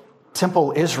to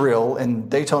Temple Israel in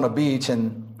Daytona Beach,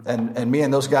 and me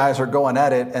and those guys are going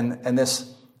at it, and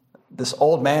this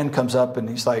old man comes up and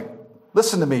he's like,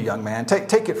 listen to me, young man,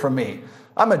 take it from me.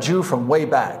 I'm a Jew from way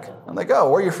back. I'm like, oh,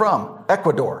 where are you from?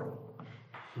 Ecuador.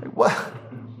 Like,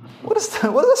 what is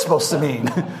that supposed to mean?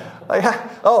 Like,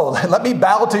 oh, let me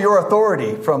bow to your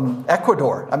authority from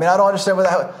Ecuador. I don't understand what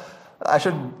that. I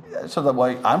should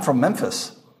I'm from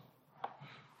Memphis.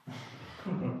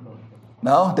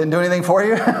 No, didn't do anything for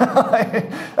you.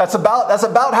 That's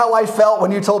about how I felt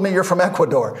when you told me you're from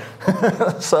Ecuador.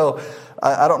 So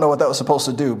I don't know what that was supposed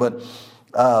to do, but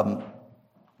all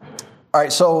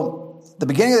right. So the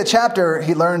beginning of the chapter,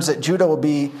 he learns that Judah will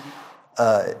be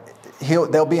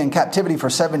they'll be in captivity for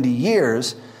 70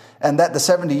 years, and that the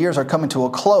 70 years are coming to a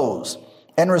close.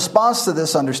 In response to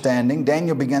this understanding,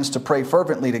 Daniel begins to pray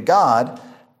fervently to God,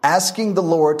 asking the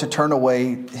Lord to turn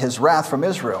away his wrath from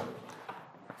Israel.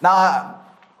 Now,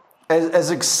 as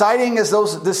exciting as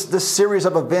this series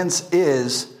of events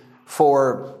is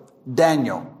for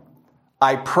Daniel,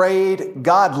 I prayed,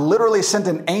 God literally sent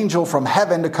an angel from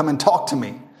heaven to come and talk to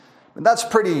me. And that's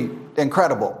pretty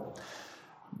incredible.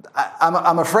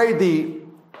 I'm afraid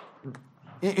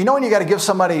when you got to give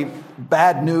somebody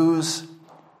bad news,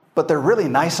 but they're really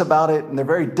nice about it, and they're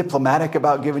very diplomatic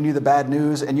about giving you the bad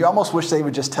news, and you almost wish they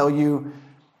would just tell you,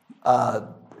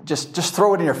 just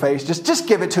throw it in your face. Just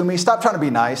give it to me. Stop trying to be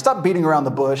nice. Stop beating around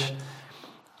the bush.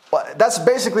 Well, that's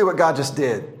basically what God just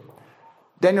did.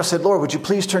 Daniel said, Lord, would you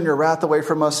please turn your wrath away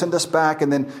from us? Send us back.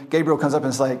 And then Gabriel comes up and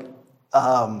is like,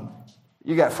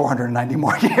 you got 490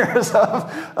 more years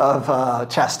of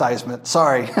chastisement.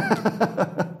 Sorry.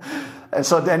 And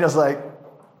so Daniel's like,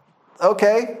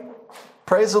 okay,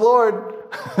 praise the Lord.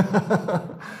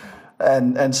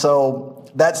 And so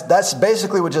that's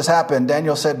basically what just happened.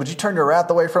 Daniel said, would you turn your wrath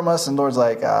away from us? And the Lord's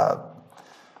like,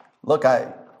 look,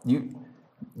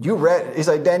 you read, he's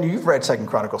like, Daniel, you've read 2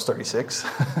 Chronicles 36.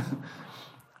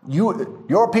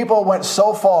 Your people went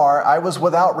so far, I was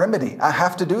without remedy. I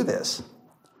have to do this.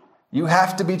 You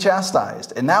have to be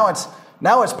chastised. And now it's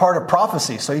part of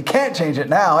prophecy, so you can't change it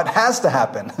now. It has to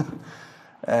happen.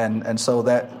 and so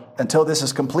that until this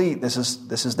is complete, this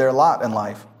is their lot in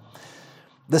life.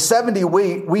 The 70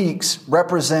 weeks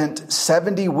represent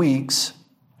 70 weeks,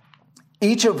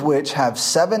 each of which have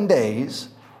 7 days.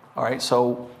 All right,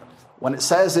 so when it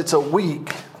says it's a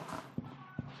week,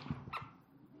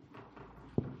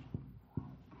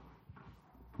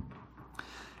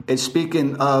 it's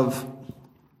speaking of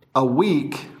a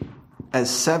week as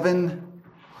 7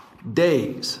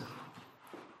 days.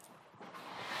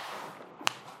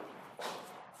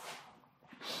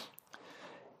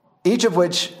 each of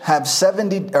which have 7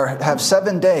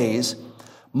 days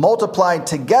multiplied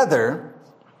together.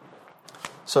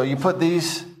 So you put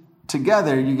these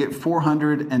together, you get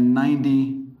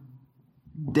 490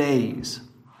 days.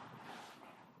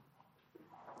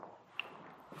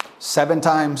 7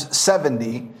 times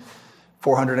 70,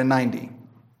 490.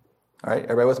 All right,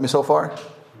 everybody with me so far?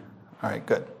 All right,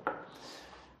 good.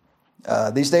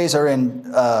 These days are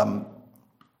in,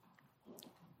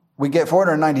 we get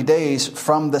 490 days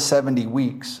from the 70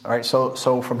 weeks. All right,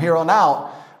 so from here on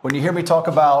out, when you hear me talk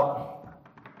about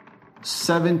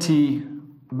 70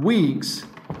 weeks,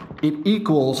 it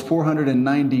equals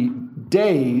 490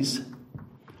 days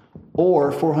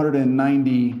or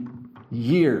 490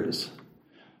 years.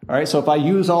 All right, so if I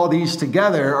use all these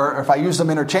together, or if I use them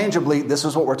interchangeably, this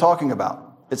is what we're talking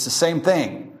about. It's the same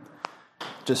thing,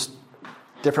 just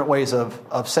different ways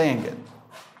of saying it.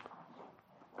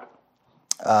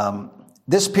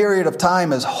 This period of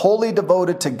time is wholly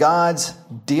devoted to God's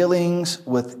dealings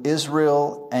with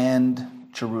Israel and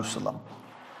Jerusalem.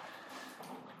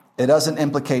 It doesn't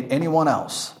implicate anyone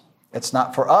else. It's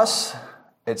not for us.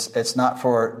 It's not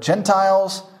for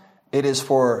Gentiles. It is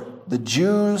for the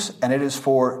Jews, and it is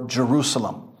for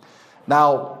Jerusalem.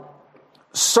 Now,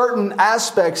 certain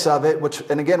aspects of it, which,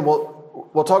 and again,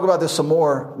 we'll talk about this some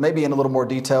more, maybe in a little more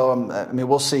detail. I mean,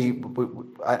 we'll see.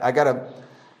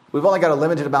 We've only got a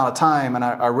limited amount of time, and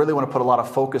I really want to put a lot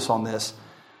of focus on this.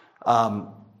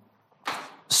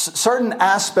 Certain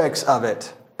aspects of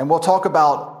it, and we'll talk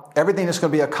about everything that's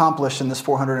going to be accomplished in this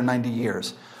 490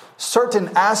 years. Certain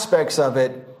aspects of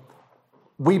it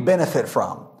we benefit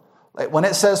from. Like when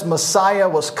it says Messiah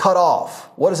was cut off,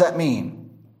 what does that mean?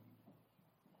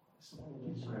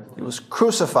 He was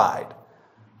crucified.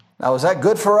 Now, is that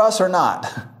good for us or not?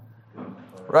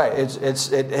 Right,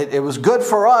 it was good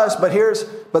for us,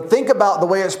 but think about the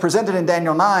way it's presented in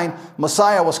Daniel 9.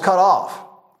 Messiah was cut off.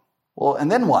 Well,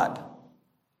 and then what?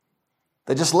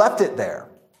 They just left it there.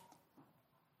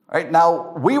 Right,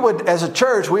 now, we would, as a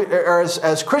church,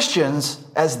 as Christians,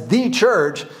 as the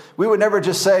church, we would never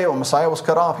just say, oh, Messiah was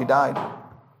cut off, he died.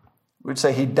 We'd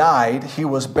say he died, he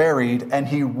was buried, and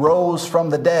he rose from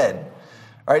the dead.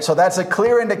 All right, so that's a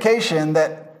clear indication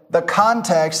that the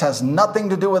context has nothing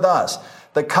to do with us.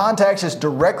 The context is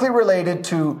directly related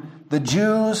to the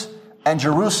Jews and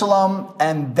Jerusalem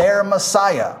and their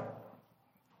Messiah.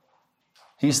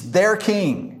 He's their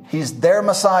king. He's their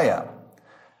Messiah.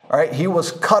 All right, he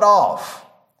was cut off,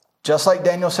 just like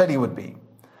Daniel said he would be.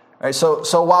 All right,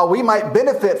 so while we might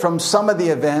benefit from some of the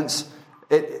events,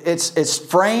 it's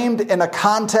framed in a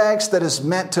context that is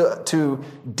meant to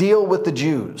deal with the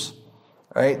Jews.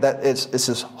 All right, that it's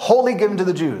just wholly given to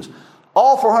the Jews.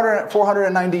 All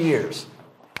 490 years,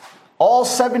 all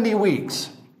 70 weeks,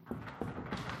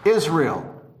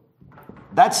 Israel.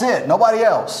 That's it, nobody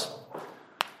else.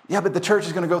 Yeah, but the church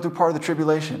is going to go through part of the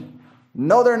tribulation.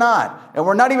 No, they're not. And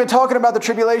we're not even talking about the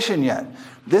tribulation yet.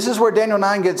 This is where Daniel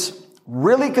 9 gets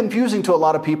really confusing to a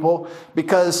lot of people,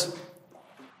 because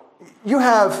you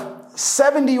have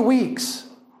 70 weeks,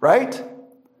 right?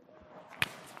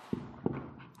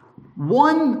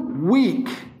 1 week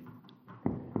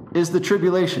is the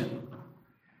tribulation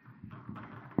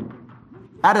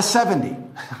out of 70.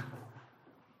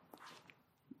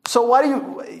 So why do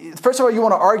you, first of all, you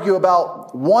want to argue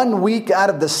about 1 week out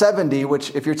of the 70,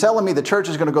 which if you're telling me the church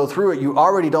is going to go through it, you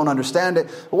already don't understand it.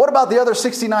 But what about the other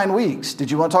 69 weeks?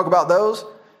 Did you want to talk about those?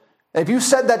 If you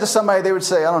said that to somebody, they would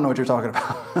say, I don't know what you're talking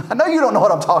about. I know you don't know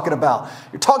what I'm talking about.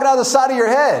 You're talking out of the side of your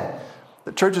head.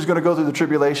 The church is going to go through the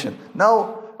tribulation.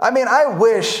 No, I mean, I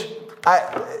wish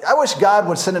God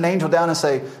would send an angel down and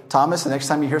say, Thomas, the next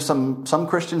time you hear some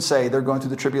Christians say they're going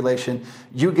through the tribulation,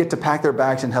 you get to pack their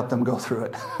bags and help them go through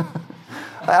it.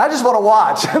 I just want to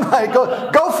watch. Like,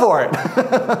 go for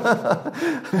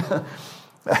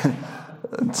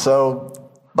it. So,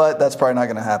 but that's probably not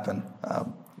going to happen.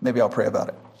 Maybe I'll pray about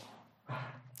it.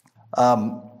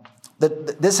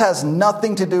 This has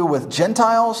nothing to do with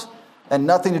Gentiles and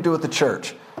nothing to do with the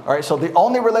church. All right, so the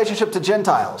only relationship to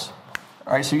Gentiles.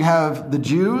 All right, so you have the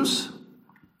Jews.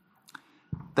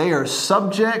 They are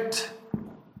subject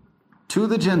to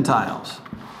the Gentiles.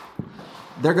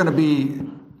 They're going to be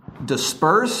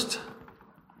dispersed.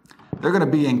 They're going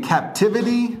to be in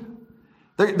captivity.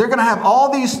 They're going to have all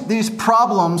these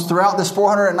problems throughout this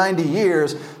 490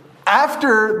 years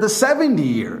after the 70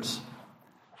 years.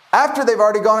 After they've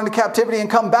already gone into captivity and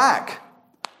come back.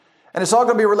 And it's all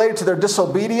going to be related to their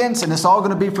disobedience, and it's all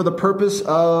going to be for the purpose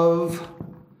of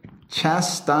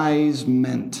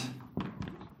chastisement.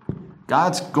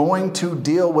 God's going to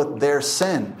deal with their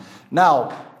sin.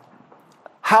 Now,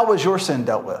 how was your sin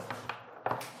dealt with?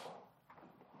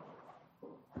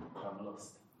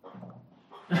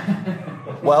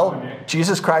 Well,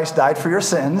 Jesus Christ died for your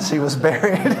sins. He was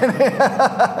buried.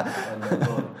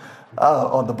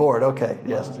 On the board. Okay.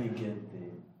 Yes. Once we get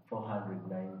the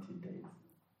 490 days,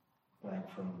 like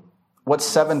from... What's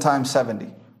 7 times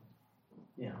 70?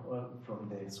 Yeah, well, from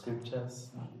the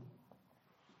scriptures.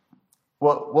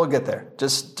 Well, we'll get there.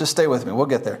 Just stay with me. We'll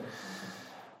get there.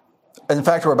 In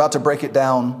fact, we're about to break it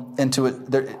down into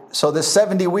it. So this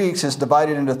 70 weeks is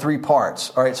divided into 3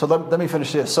 parts. All right, so let me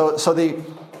finish this. So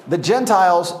the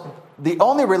Gentiles, the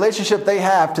only relationship they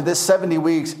have to this 70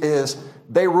 weeks is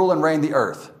they rule and reign the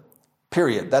earth.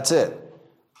 Period. That's it.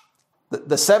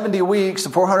 The 70 weeks, the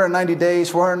 490 days,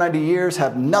 490 years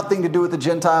have nothing to do with the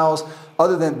Gentiles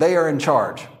other than they are in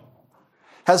charge.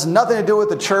 Has nothing to do with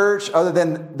the church other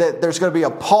than that there's going to be a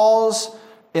pause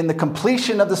in the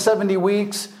completion of the 70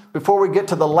 weeks before we get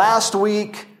to the last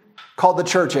week called the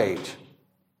church age.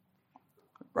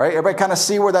 Right? Everybody kind of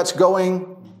see where that's going?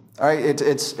 All right,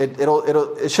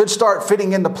 it should start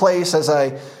fitting into place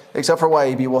except for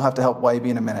YAB. We'll have to help YAB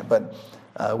in a minute, but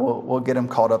we'll get him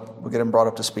caught up. We'll get him brought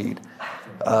up to speed.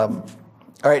 All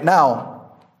right,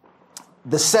 now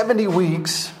the 70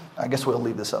 weeks. I guess we'll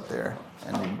leave this up there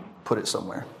and put it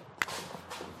somewhere.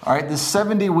 All right, the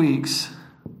 70 weeks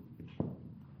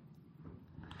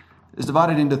is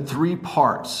divided into 3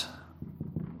 parts.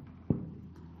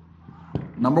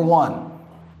 Number 1.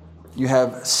 You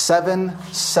have 7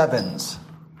 sevens.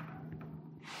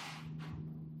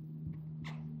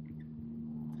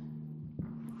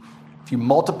 If you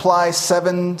multiply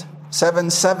 7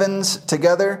 sevens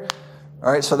together,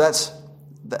 all right, so that's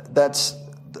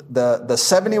the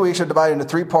 70 weeks are divided into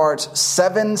 3 parts.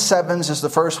 7 sevens is the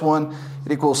first one.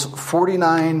 It equals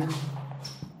 49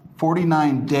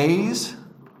 days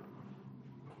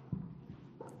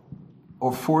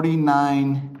or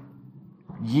 49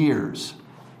 years.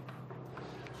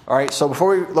 All right, so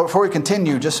before we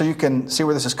continue, just so you can see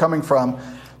where this is coming from,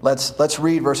 let's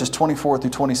read verses 24 through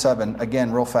 27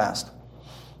 again real fast.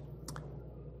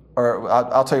 Or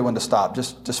I'll tell you when to stop.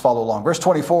 Just follow along. Verse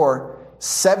 24,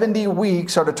 70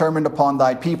 weeks are determined upon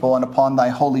thy people and upon thy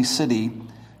holy city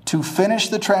to finish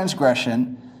the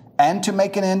transgression and to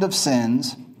make an end of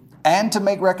sins and to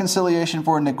make reconciliation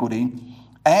for iniquity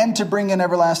and to bring in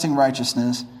everlasting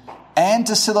righteousness and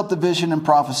to seal up the vision and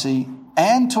prophecy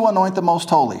and to anoint the most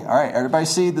holy. All right, everybody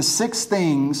see the 6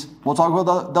 things. We'll talk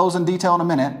about those in detail in a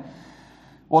minute.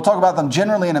 We'll talk about them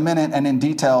generally in a minute and in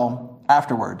detail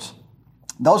afterwards.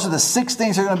 Those are the 6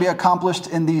 things that are going to be accomplished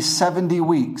in these 70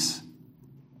 weeks.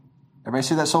 Everybody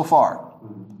see that so far? All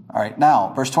right,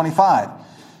 now, verse 25.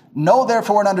 Know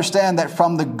therefore and understand that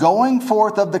from the going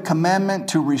forth of the commandment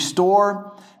to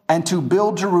restore and to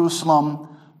build Jerusalem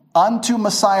unto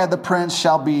Messiah the Prince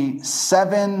shall be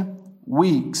 7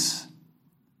 weeks.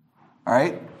 All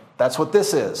right, that's what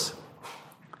this is.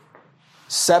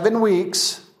 7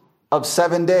 weeks of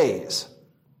 7 days.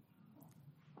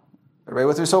 Everybody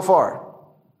with me so far?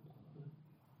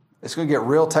 It's going to get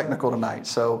real technical tonight.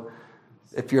 So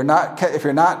if you're not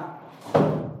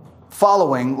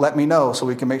following, let me know so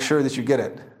we can make sure that you get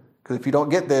it. Because if you don't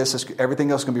get this,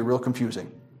 everything else is going to be real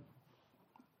confusing.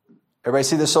 Everybody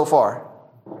see this so far?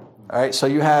 All right, so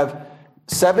you have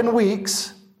 7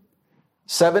 weeks.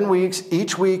 7 weeks,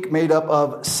 each week made up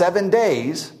of 7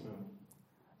 days.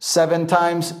 7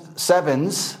 times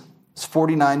 7s is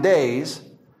 49 days.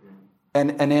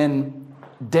 And in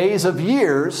days of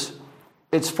years,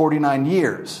 it's 49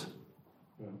 years.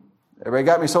 Everybody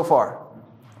got me so far? All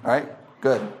right,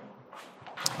 good.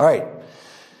 All right.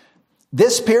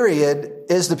 This period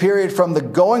is the period from the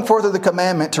going forth of the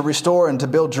commandment to restore and to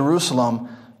build Jerusalem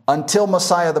until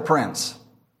Messiah the Prince.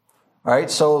 All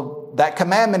right, so that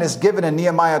commandment is given in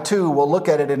Nehemiah 2. We'll look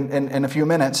at it in a few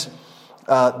minutes.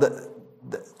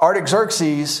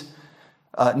 Artaxerxes,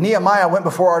 Nehemiah went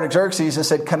before Artaxerxes and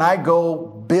said, can I go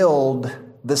build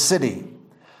the city?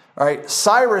 All right,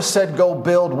 Cyrus said, go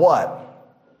build what?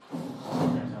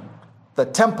 The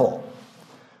temple.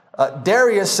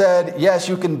 Darius said, yes,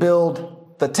 you can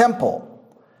build the temple.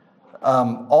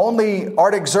 Only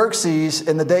Artaxerxes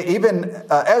in the day, even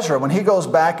Ezra, when he goes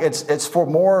back, it's for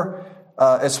more.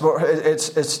 It's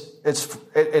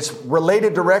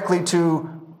related directly to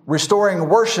restoring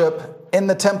worship in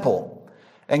the temple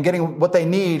and getting what they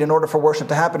need in order for worship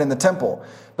to happen in the temple.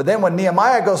 But then when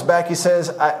Nehemiah goes back, he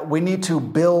says, we need to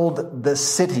build the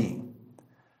city.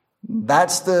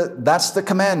 That's the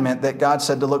commandment that God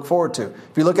said to look forward to.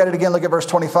 If you look at it again, look at verse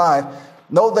 25.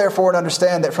 Know therefore and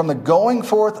understand that from the going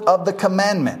forth of the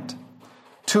commandment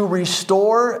to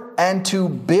restore and to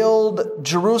build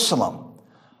Jerusalem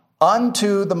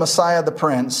unto the Messiah the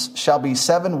Prince shall be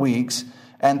 7 weeks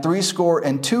and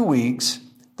 62 weeks,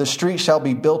 the street shall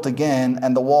be built again,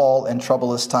 and the wall in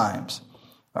troublous times.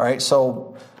 All right,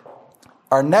 so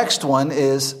our next one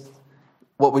is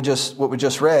what we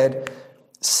just read,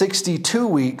 62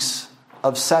 weeks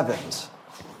of sevens.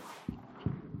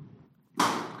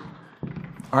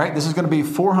 All right, this is going to be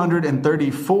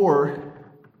 434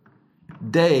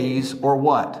 days or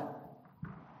what?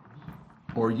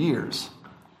 Or years.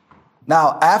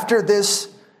 Now, after this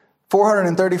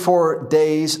 434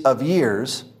 days of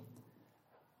years,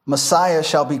 Messiah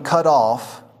shall be cut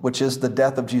off, which is the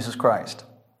death of Jesus Christ.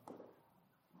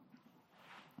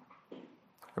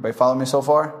 Everybody follow me so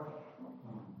far?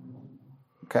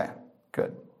 Okay,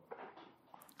 good.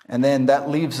 And then that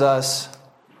leaves us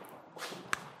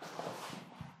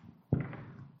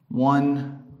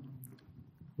 1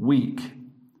 week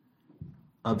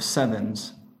of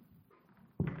sevens,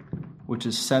 which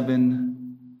is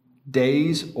 7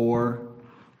 days or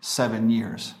 7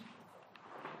 years.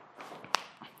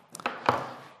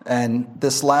 And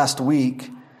this last week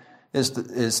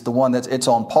is the one it's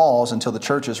on pause until the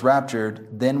church is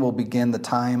raptured. Then will begin the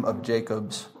time of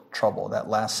Jacob's trouble, that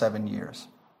last 7 years.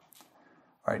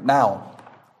 All right, now,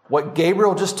 what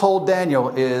Gabriel just told Daniel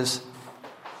is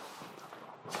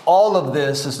all of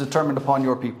this is determined upon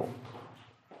your people.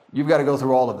 You've got to go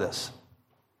through all of this.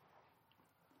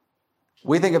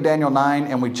 We think of Daniel 9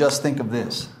 and we just think of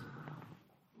this.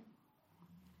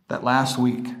 That last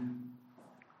week.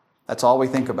 That's all we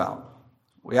think about.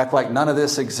 We act like none of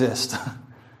this exists.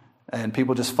 And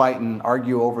people just fight and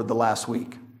argue over the last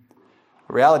week.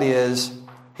 The reality is,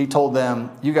 he told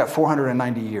them, you got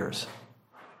 490 years.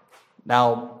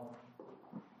 Now,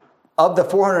 of the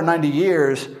 490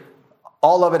 years,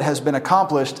 all of it has been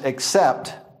accomplished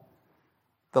except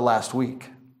the last week.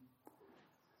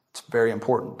 It's very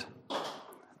important.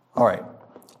 All right.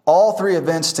 All three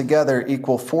events together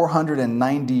equal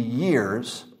 490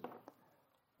 years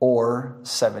or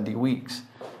 70 weeks.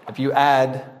 If you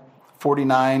add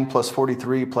 49 plus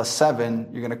 43 plus 7,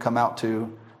 you're going to come out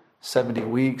to 70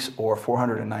 weeks or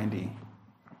 490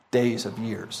 days of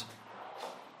years.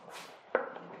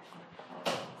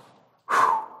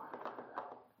 Whew.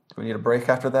 Do we need a break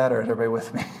after that, or is everybody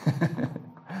with me?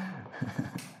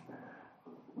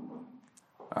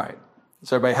 All right.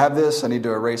 Does everybody have this? I need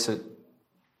to erase it.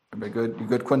 Everybody good? You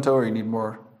good, Quinto, or you need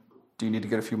more? Do you need to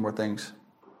get a few more things?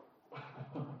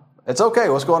 It's okay.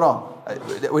 What's going on?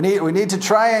 We need to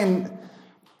try and...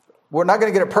 We're not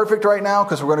going to get it perfect right now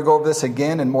because we're going to go over this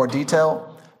again in more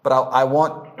detail. But I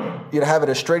want you to have it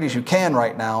as straight as you can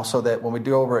right now so that when we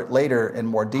do over it later in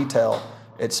more detail,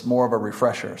 it's more of a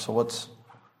refresher. So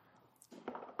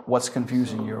what's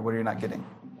confusing you, or what are you not getting?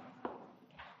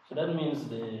 So that means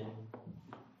the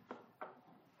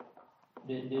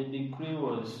decree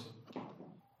was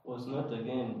not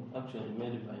again actually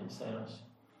made by Cyrus.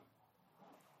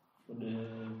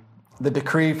 The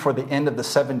decree for the end of the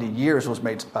 70 years was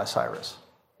made by Cyrus.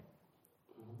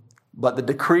 But the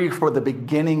decree for the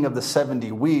beginning of the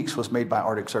 70 weeks was made by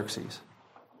Artaxerxes.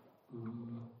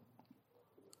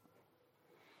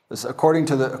 This, according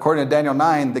to Daniel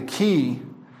 9, the key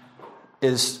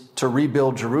is to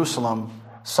rebuild Jerusalem.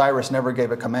 Cyrus never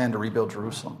gave a command to rebuild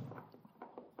Jerusalem.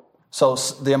 So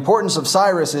the importance of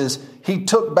Cyrus is he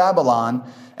took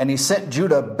Babylon and he sent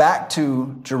Judah back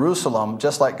to Jerusalem,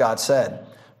 just like God said.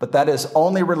 But that is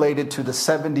only related to the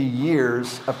 70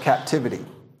 years of captivity.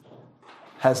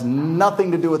 Has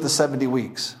nothing to do with the 70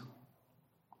 weeks.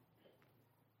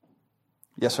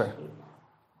 Yes, sir.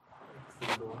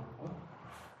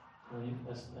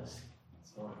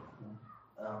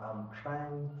 I'm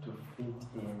trying to fit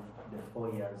in the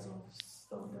 4 years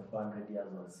of the 400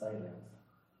 years of silence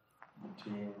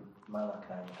between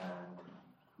Malachi and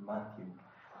Matthew.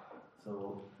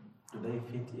 So, do they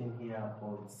fit in here,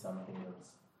 or it's something else?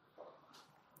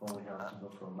 Or we have to go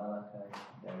from Malachi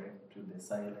direct to the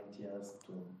silent years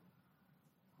to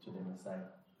the Messiah?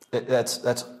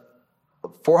 That's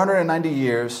 490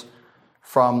 years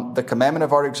from the commandment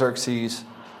of Artaxerxes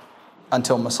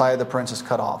until Messiah the Prince is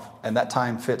cut off. And that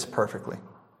time fits perfectly.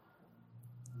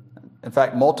 In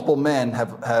fact, multiple men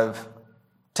have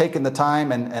taken the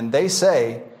time and they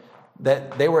say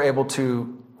that they were able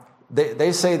to,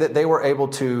 they say that they were able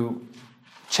to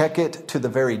check it to the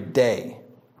very day.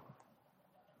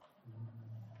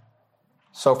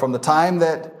 So from the time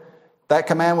that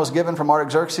command was given from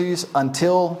Artaxerxes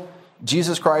until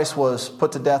Jesus Christ was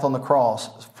put to death on the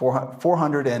cross, it's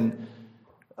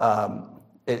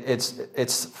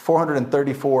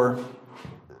 434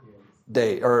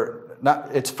 days, or not?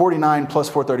 It's 49 plus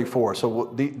 434.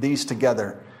 So these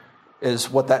together is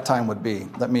what that time would be.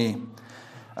 I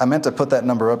meant to put that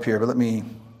number up here, but let me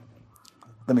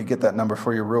let me get that number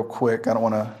for you real quick. I don't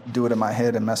want to do it in my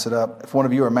head and mess it up. If one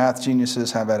of you are math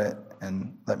geniuses, have at it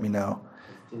and let me know.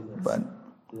 But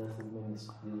Jesus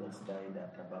died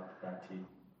at about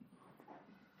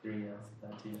 33 years,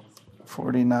 30 years.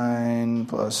 49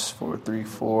 plus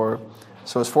 434.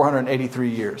 So it's 483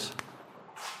 years.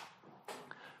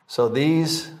 So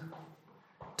these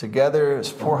together is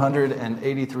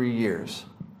 483 years.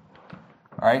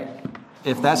 All right?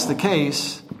 If that's the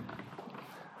case,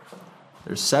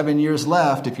 there's 7 years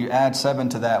left. If you add 7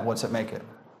 to that, what's it make it?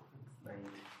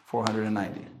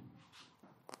 490. All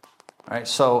right,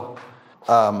 so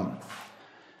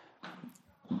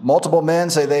multiple men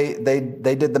say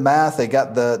they did the math. They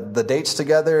got the dates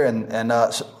together, and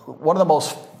so one of the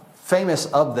most famous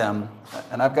of them,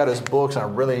 and I've got his books,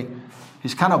 and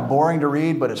he's kind of boring to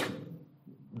read, but it's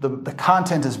the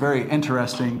content is very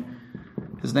interesting.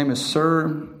 His name is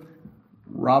Sir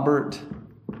Robert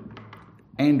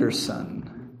Anderson.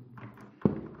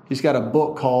 He's got a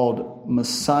book called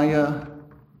Messiah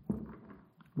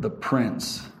the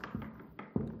Prince.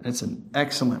 It's an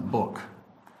excellent book.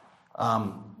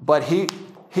 But he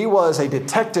was a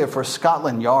detective for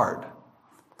Scotland Yard,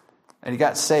 and he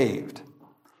got saved.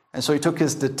 And so he took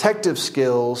his detective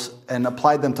skills and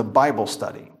applied them to Bible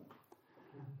study.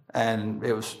 And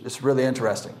it's really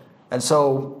interesting. And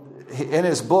so in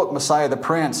his book, Messiah the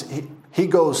Prince, he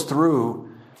goes through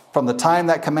from the time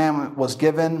that commandment was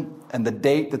given and the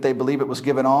date that they believe it was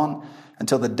given on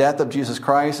until the death of Jesus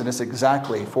Christ. And it's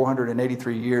exactly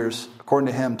 483 years, according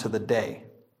to him, to the day.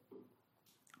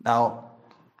 Now,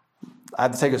 I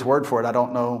have to take his word for it. I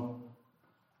don't know.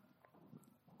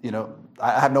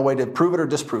 I have no way to prove it or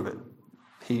disprove it.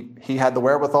 He had the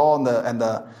wherewithal and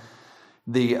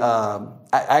the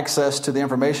access to the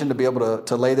information to be able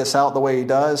to lay this out the way he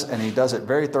does, and he does it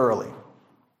very thoroughly.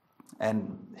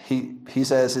 And he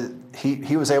says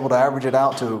he was able to average it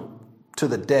out to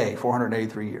the day,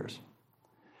 483 years.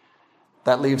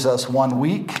 That leaves us 1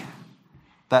 week.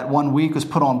 That 1 week was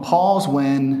put on pause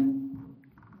when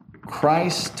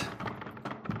Christ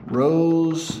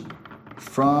rose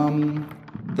from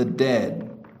the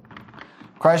dead.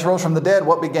 Christ rose from the dead.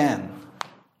 What began?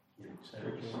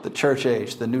 The church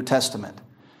age, the New Testament.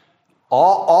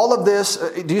 All of this,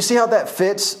 do you see how that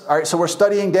fits? All right, so we're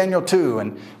studying Daniel 2,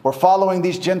 and we're following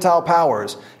these Gentile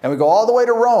powers, and we go all the way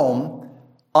to Rome.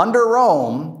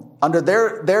 Under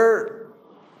their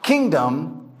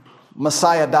kingdom,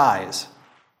 Messiah dies.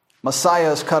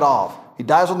 Messiah is cut off. He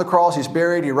dies on the cross, he's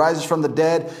buried, he rises from the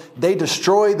dead. They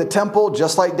destroy the temple,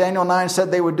 just like Daniel 9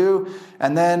 said they would do,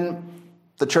 and then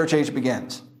the church age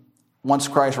begins once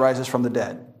Christ rises from the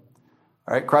dead.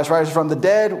 All right, Christ rises from the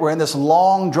dead. We're in this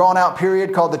long, drawn-out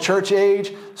period called the church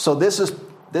age. So this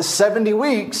 70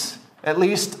 weeks, at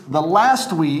least the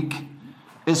last week,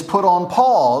 is put on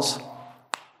pause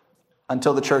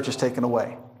until the church is taken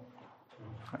away.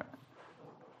 All right.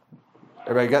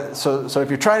 Everybody got so if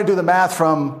you're trying to do the math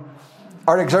from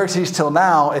Artaxerxes till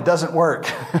now, it doesn't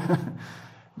work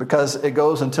because it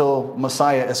goes until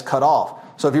Messiah is cut off.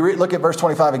 So if you look at verse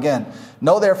 25 again.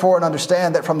 Know therefore and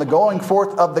understand that from the going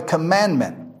forth of the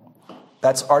commandment,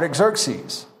 that's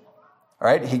Artaxerxes. All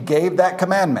right, he gave that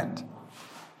commandment.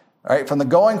 All right, from the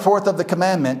going forth of the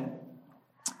commandment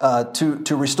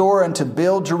to restore and to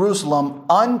build Jerusalem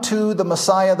unto the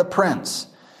Messiah the Prince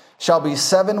shall be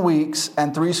 7 weeks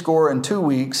and 62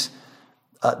 weeks.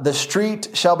 The street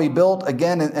shall be built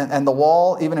again and the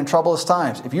wall even in troublous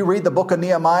times. If you read the book of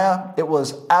Nehemiah, it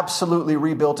was absolutely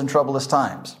rebuilt in troublous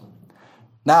times.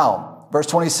 Now, verse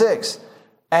 26,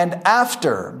 and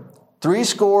after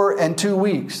 62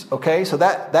 weeks. Okay, so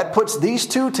that puts these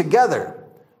two together.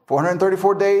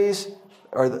 434 days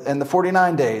and the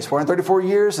 49 days. 434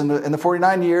 years and the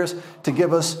 49 years to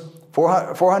give us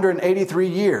 483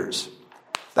 years.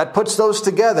 That puts those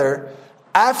together.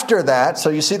 After that, so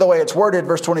you see the way it's worded,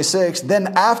 verse 26,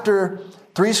 then after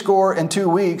 62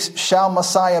 weeks shall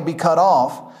Messiah be cut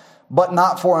off, but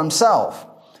not for himself.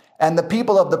 And the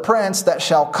people of the prince that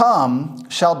shall come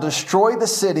shall destroy the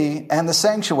city and the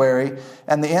sanctuary,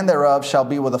 and the end thereof shall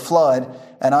be with a flood,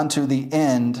 and unto the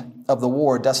end of the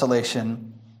war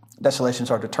desolations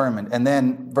are determined. And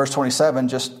then verse 27,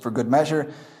 just for good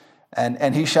measure,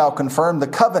 and he shall confirm the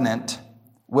covenant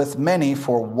with many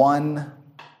for 1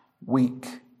 week.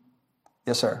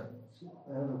 Yes, sir.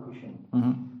 I have a question.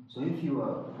 Mm-hmm. So if you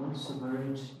are going to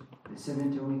separate the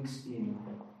 70 weeks in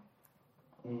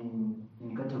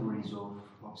categories of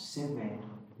 7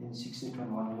 and 62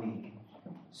 and 1 week,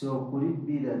 so could it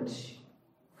be that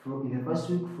in the first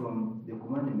week from the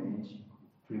commandment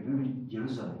to rebuild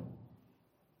Jerusalem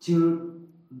till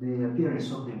the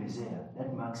appearance of the Messiah,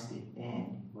 that marks the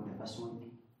end of the first week?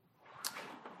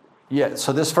 Yeah,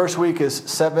 so this first week is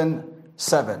 7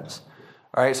 sevens.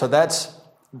 All right, so that's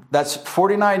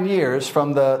 49 years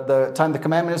from the time the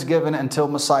commandment is given until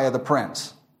Messiah the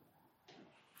Prince.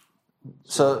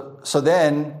 So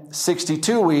then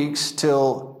 62 weeks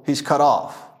till he's cut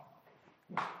off.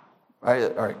 All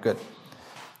right, good.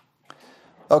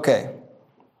 Okay.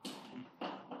 All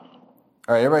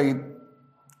right, everybody.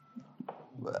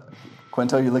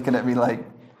 Quinto, you looking at me like,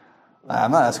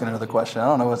 I'm not asking another question.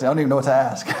 I don't even know what to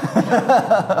ask.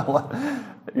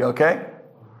 You okay?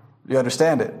 You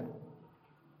understand it?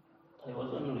 I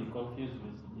was only confused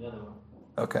with the other one.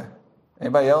 Okay.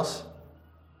 Anybody else?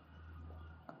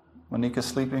 Monica's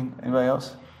sleeping. Anybody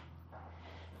else?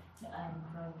 I'm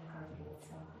trying to calculate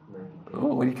something.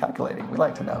 Ooh, what are you calculating? We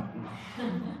like to know.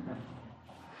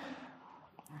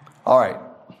 All right.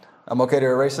 I'm okay to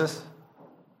erase this?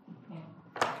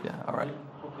 Yeah, all right.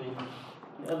 Okay.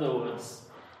 In other words,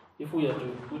 if we are to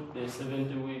put the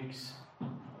 70 weeks,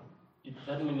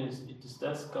 that means it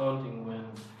starts counting when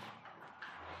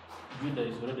Judah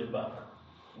is already back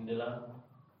in the land.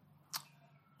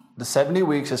 The 70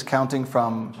 weeks is counting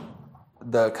from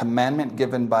the commandment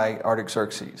given by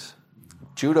Artaxerxes.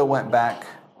 Judah went back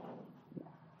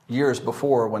years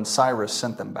before when Cyrus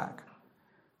sent them back.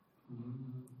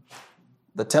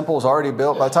 The temple is already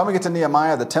built. By the time we get to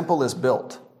Nehemiah, the temple is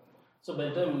built. So by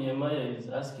the time Nehemiah is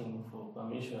asking for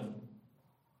permission,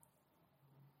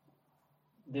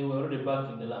 they were already back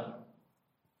in the land.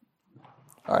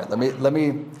 All right, let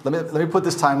me put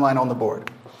this timeline on the board.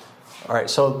 All right,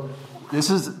 so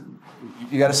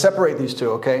you got to separate these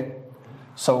two, okay?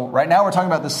 So right now we're talking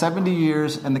about the 70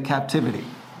 years and the captivity,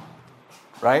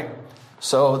 right?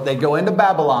 So they go into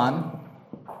Babylon.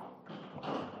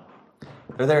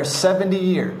 They're there 70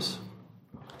 years.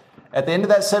 At the end of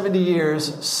that 70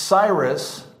 years,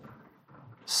 Cyrus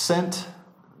sent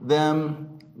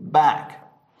them back.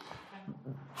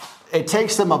 It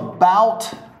takes them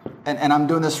about, and I'm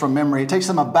doing this from memory, it takes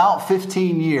them about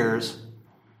 15 years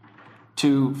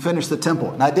to finish the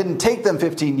temple. Now, it didn't take them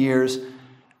 15 years.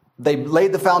 They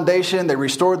laid the foundation, they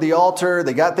restored the altar,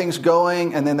 they got things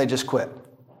going, and then they just quit.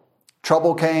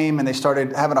 Trouble came, and they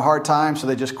started having a hard time, so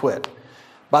they just quit.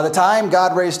 By the time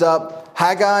God raised up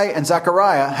Haggai and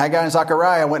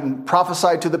Zechariah went and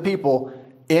prophesied to the people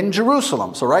in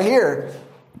Jerusalem. So right here,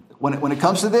 when it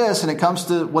comes to this and it comes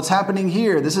to what's happening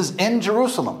here, this is in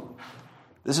Jerusalem.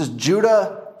 This is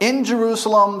Judah in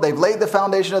Jerusalem. They've laid the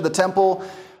foundation of the temple.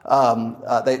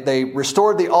 They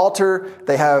restored the altar.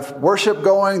 They have worship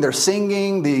going. They're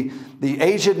singing. The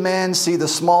aged men see the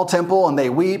small temple and they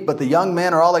weep, but the young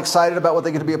men are all excited about what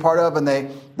they get to be a part of, and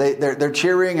they're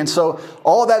cheering. And so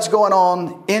all of that's going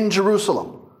on in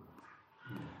Jerusalem.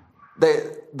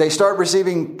 They start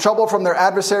receiving trouble from their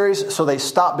adversaries, so they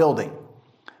stop building.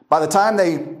 By the time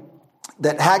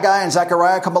that Haggai and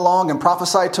Zechariah come along and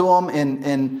prophesy to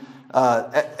them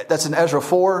that's in Ezra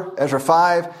 4, Ezra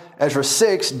 5, Ezra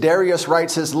 6, Darius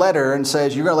writes his letter and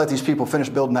says, you're going to let these people finish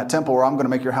building that temple or I'm going to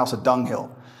make your house a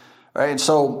dunghill. Right? And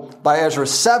so by Ezra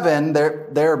 7,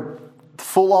 they're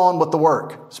full on with the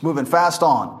work. It's moving fast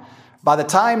on. By the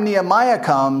time Nehemiah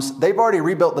comes, they've already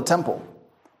rebuilt the temple.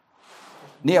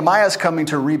 Nehemiah's coming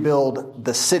to rebuild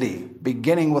the city,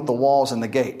 beginning with the walls and the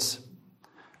gates.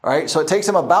 All right, so it takes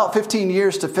them about 15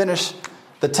 years to finish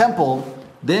the temple.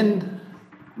 Then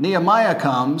Nehemiah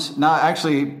comes. Now,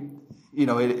 actually,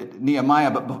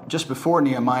 Nehemiah, but just before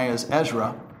Nehemiah is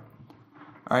Ezra.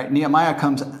 All right, Nehemiah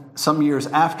comes some years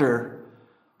after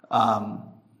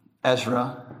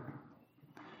Ezra,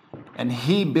 and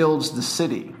he builds the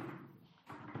city,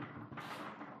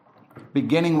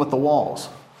 beginning with the walls.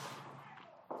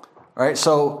 All right,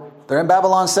 so they're in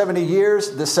Babylon 70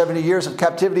 years. This 70 years of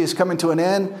captivity is coming to an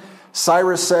end.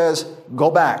 Cyrus says, go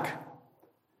back.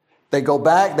 They go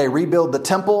back. They rebuild the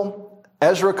temple.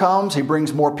 Ezra comes. He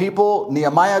brings more people.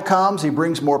 Nehemiah comes. He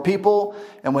brings more people.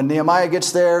 And when Nehemiah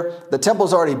gets there, the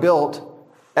temple's already built.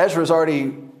 Ezra's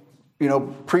already,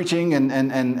 preaching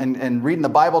and reading the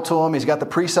Bible to him. He's got the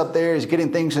priests up there. He's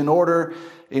getting things in order.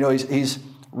 He's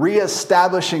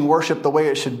reestablishing worship the way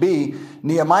it should be.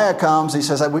 Nehemiah comes, he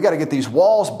says, we got to get these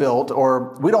walls built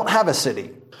or we don't have a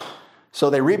city. So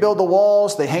they rebuild the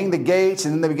walls, they hang the gates,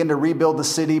 and then they begin to rebuild the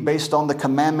city based on the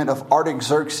commandment of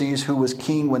Artaxerxes, who was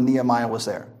king when Nehemiah was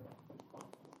there.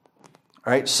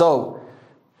 All right, so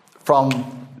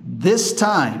from this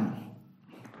time,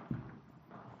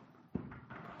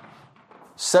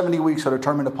 70 weeks are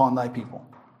determined upon thy people.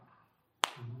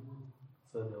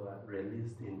 So they were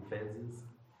released in phases?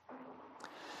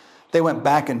 They went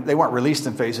back and they weren't released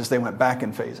in phases, they went back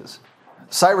in phases.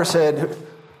 Cyrus said,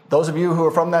 those of you who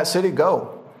are from that city,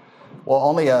 go. Well,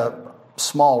 only a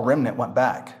small remnant went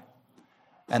back.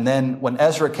 And then when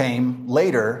Ezra came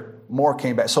later, more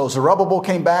came back. So Zerubbabel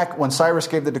came back when Cyrus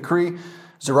gave the decree.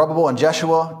 Zerubbabel and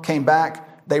Jeshua came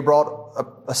back. They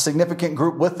brought a significant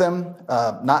group with them.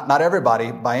 Not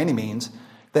everybody by any means.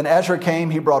 Then Ezra came.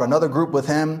 He brought another group with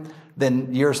him.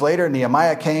 Then years later,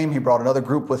 Nehemiah came. He brought another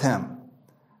group with him.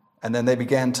 And then they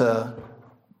began to,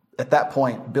 at that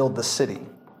point, build the city.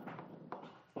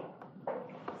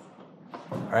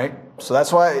 All right? So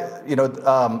that's why,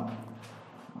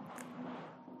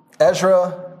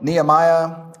 Ezra,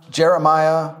 Nehemiah,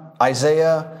 Jeremiah,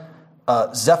 Isaiah,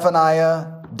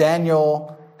 Zephaniah,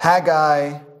 Daniel,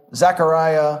 Haggai,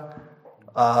 Zechariah,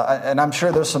 and I'm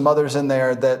sure there's some others in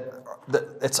there that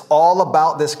it's all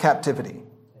about this captivity.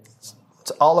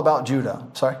 It's all about Judah.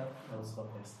 Sorry?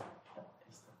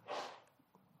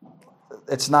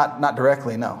 It's not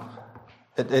directly, no.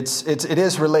 It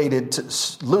is related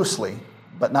to, loosely,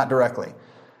 but not directly.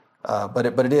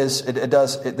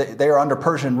 They are under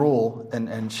Persian rule,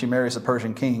 and she marries a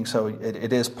Persian king, so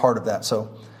it is part of that.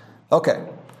 So, okay.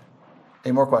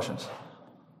 Any more questions?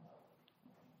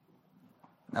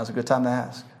 Now's a good time to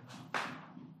ask.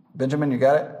 Benjamin, you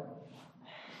got it?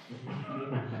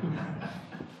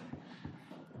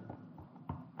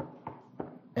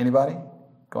 Anybody?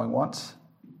 Going once?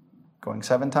 Going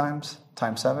 7 times?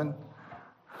 Times 7?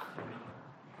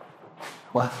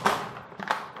 What?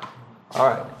 All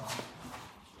right.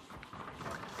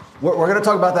 We're going to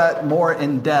talk about that more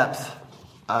in depth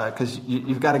because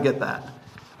you've got to get that.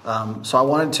 So I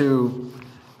wanted to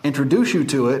introduce you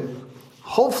to it,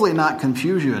 hopefully not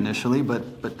confuse you initially,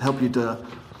 but help you to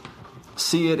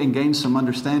see it and gain some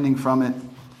understanding from it,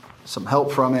 some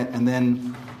help from it, and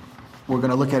then we're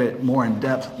going to look at it more in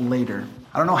depth later.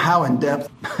 I don't know how in depth.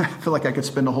 I feel like I could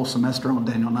spend a whole semester on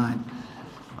Daniel 9.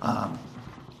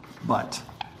 But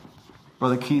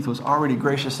Brother Keith was already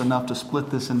gracious enough to split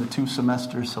this into 2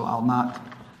 semesters, so I'll not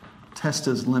test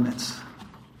his limits.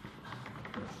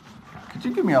 Could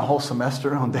you give me a whole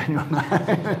semester on Daniel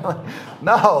 9?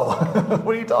 No.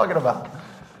 What are you talking about?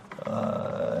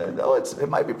 No, it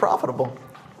might be profitable.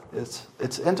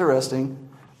 It's interesting.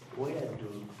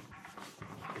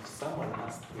 If someone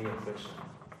asks me a question,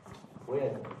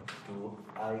 where do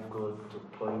I go to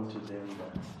point to them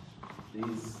that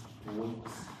these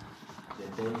weeks,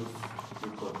 the days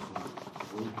equal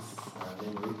to weeks, and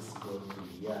then weeks go to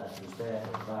years? Is there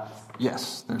a verse?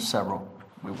 Yes, there's several.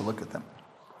 We will look at them.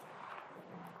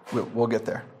 We'll get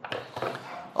there.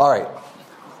 All right.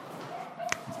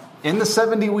 In the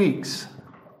 70 weeks,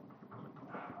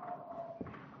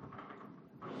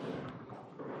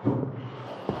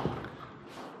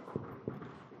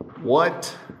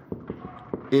 what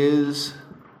is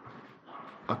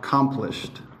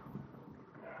accomplished?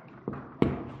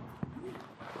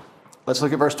 Let's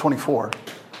look at verse 24.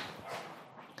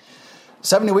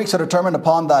 70 weeks are determined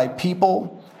upon thy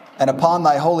people and upon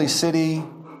thy holy city.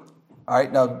 All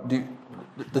right, now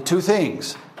the 2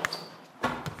 things.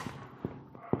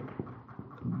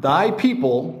 Thy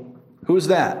people, who's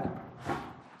that?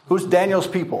 Who's Daniel's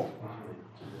people?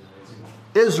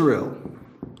 Israel.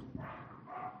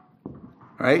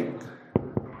 Right?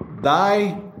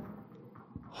 Thy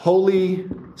holy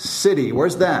city.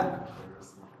 Where's that?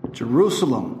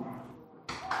 Jerusalem.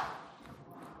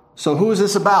 So who is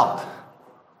this about?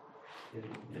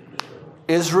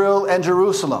 Israel and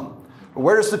Jerusalem.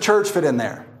 Where does the church fit in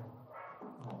there?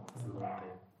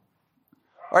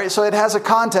 All right, so it has a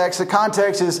context. The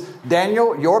context is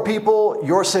Daniel, your people,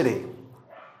 your city.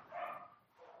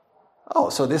 Oh,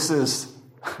 so this is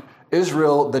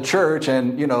Israel, the church,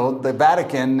 and, the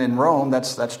Vatican in Rome,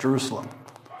 that's Jerusalem.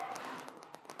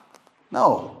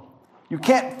 No, you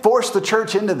can't force the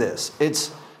church into this.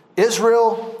 It's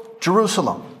Israel,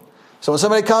 Jerusalem. So when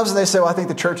somebody comes and they say, well, I think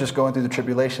the church is going through the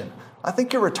tribulation, I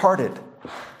think you're retarded.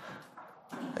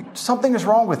 Something is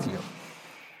wrong with you.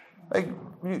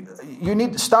 You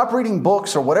need to stop reading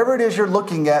books or whatever it is you're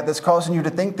looking at that's causing you to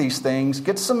think these things.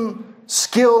 Get some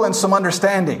skill and some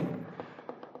understanding.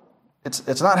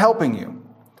 It's not helping you.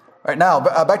 All right, now,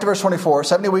 back to verse 24.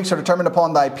 70 weeks are determined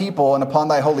upon thy people and upon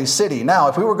thy holy city. Now,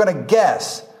 if we were going to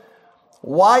guess,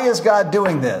 why is God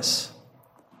doing this?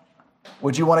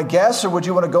 Would you want to guess, or would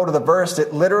you want to go to the verse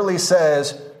that literally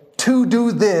says, to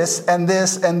do this and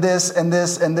this and this and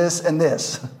this and this and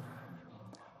this?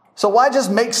 So why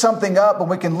just make something up when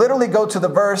we can literally go to the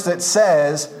verse that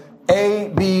says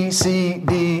A, B, C,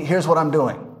 D, here's what I'm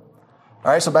doing. All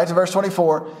right, so back to verse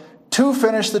 24. To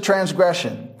finish the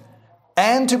transgression,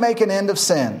 and to make an end of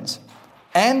sins,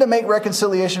 and to make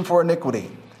reconciliation for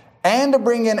iniquity, and to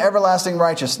bring in everlasting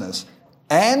righteousness,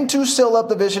 and to seal up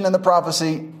the vision and the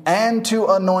prophecy, and to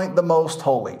anoint the most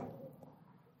holy.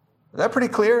 Is that pretty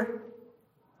clear?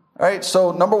 All right,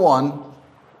 so number one,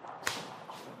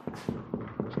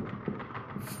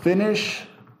 finish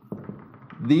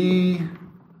the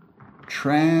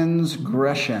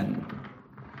transgression.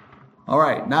 All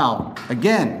right, now,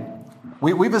 again,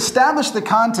 we've established the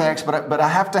context, but I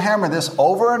have to hammer this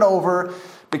over and over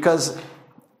because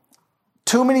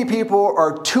too many people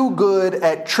are too good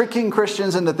at tricking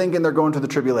Christians into thinking they're going to the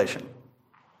tribulation.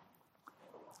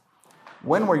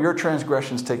 When were your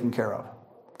transgressions taken care of?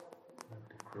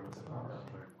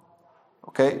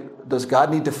 Okay, does God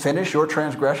need to finish your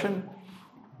transgression?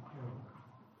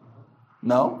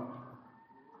 No?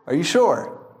 Are you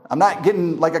sure? I'm not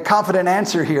getting like a confident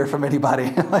answer here from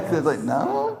anybody.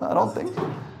 No, I don't think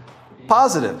so.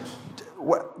 Positive.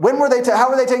 When were they? How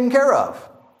were they taken care of?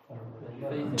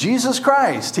 Jesus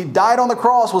Christ. He died on the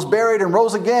cross, was buried, and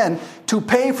rose again to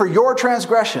pay for your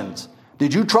transgressions.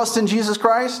 Did you trust in Jesus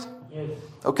Christ? Yes.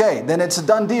 Okay, then it's a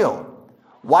done deal.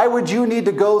 Why would you need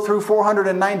to go through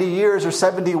 490 years or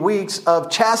 70 weeks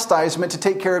of chastisement to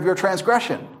take care of your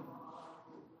transgression?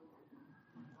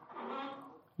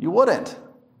 You wouldn't.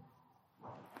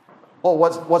 Well,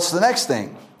 what's the next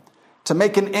thing? To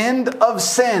make an end of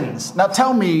sins. Now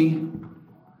tell me,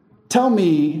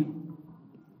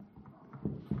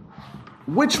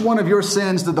 which one of your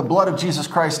sins did the blood of Jesus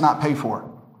Christ not pay for?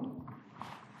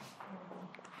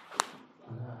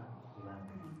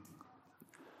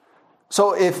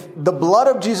 So if the blood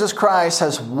of Jesus Christ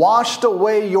has washed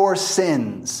away your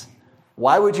sins,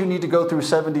 why would you need to go through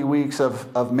 70 weeks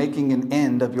of making an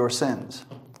end of your sins?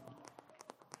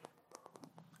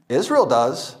 Israel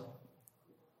does.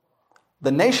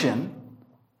 The nation,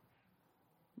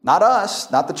 not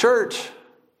us, not the church.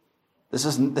 This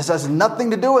has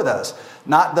nothing to do with us.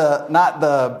 Not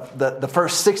the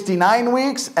first 69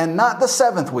 weeks and not the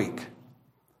 7th week.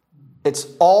 It's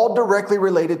all directly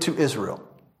related to Israel.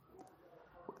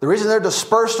 The reason they're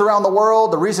dispersed around the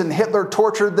world, the reason Hitler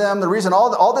tortured them, the reason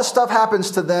all this stuff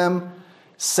happens to them,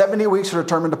 70 weeks are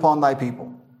determined upon thy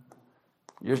people.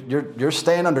 You're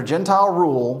staying under Gentile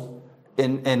rule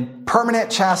in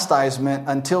permanent chastisement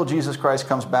until Jesus Christ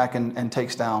comes back and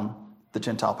takes down the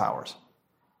Gentile powers.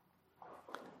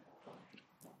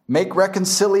 Make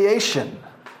reconciliation.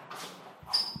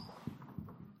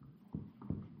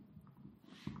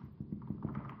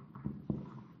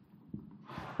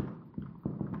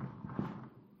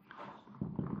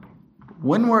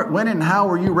 When and how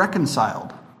were you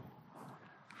reconciled?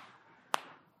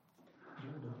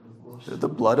 Through the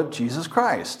blood of Jesus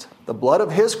Christ. The blood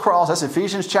of his cross, that's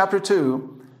Ephesians chapter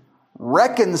 2,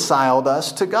 reconciled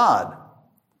us to God.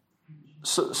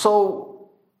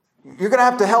 So you're going to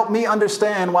have to help me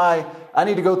understand why I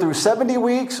need to go through 70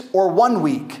 weeks or 1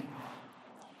 week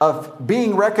of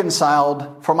being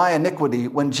reconciled for my iniquity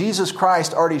when Jesus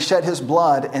Christ already shed his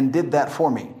blood and did that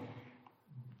for me.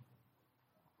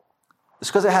 It's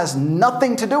because it has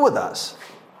nothing to do with us.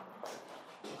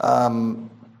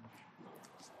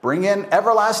 Bring in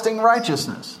everlasting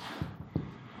righteousness.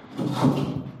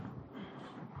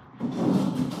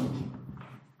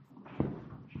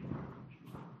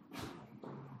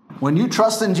 When you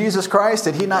trust in Jesus Christ,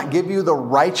 did he not give you the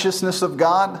righteousness of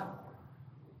God?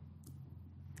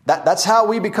 That's how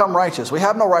we become righteous. We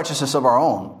have no righteousness of our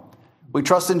own. We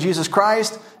trust in Jesus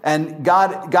Christ, and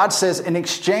God says, in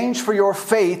exchange for your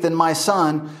faith in my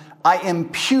Son, I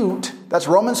impute, that's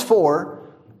Romans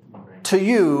 4, to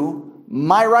you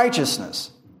my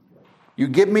righteousness. You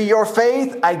give me your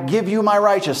faith, I give you my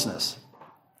righteousness.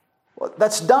 Well,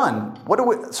 that's done.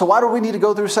 So why do we need to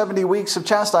go through 70 weeks of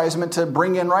chastisement to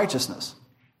bring in righteousness?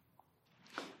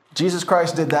 Jesus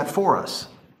Christ did that for us.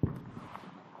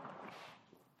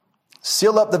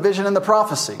 Seal up the vision and the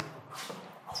prophecy.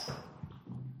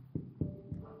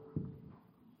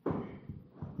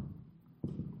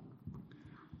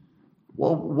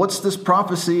 Well, what's this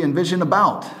prophecy and vision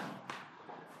about?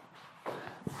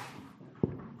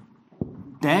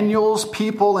 Daniel's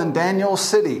people in Daniel's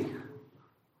city.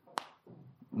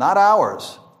 Not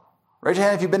ours. Raise your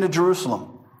hand if you've been to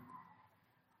Jerusalem.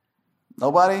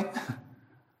 Nobody?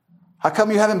 How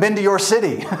come you haven't been to your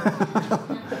city? Because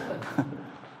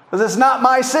it's not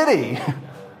my city.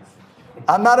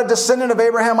 I'm not a descendant of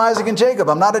Abraham, Isaac, and Jacob.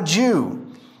 I'm not a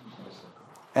Jew.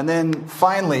 And then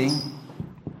finally,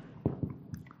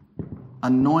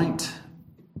 anoint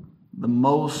the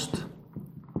most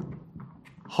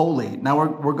holy. Now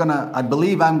we're gonna, I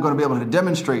believe I'm going to be able to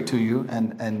demonstrate to you,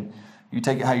 and you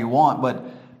take it how you want, but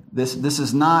this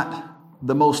is not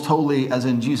the most holy as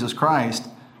in Jesus Christ.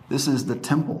 This is the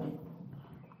temple.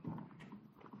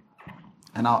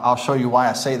 And I'll show you why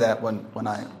I say that when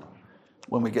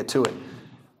we get to it.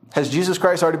 Has Jesus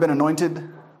Christ already been anointed?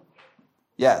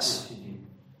 Yes.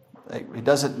 He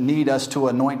doesn't need us to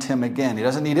anoint him again. He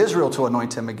doesn't need Israel to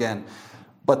anoint him again.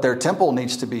 But their temple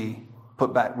needs to be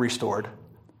put back, restored.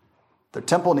 Their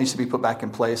temple needs to be put back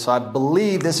in place. So I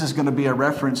believe this is going to be a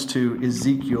reference to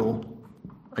Ezekiel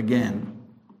again.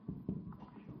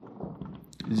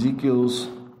 Ezekiel's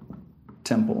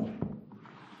temple.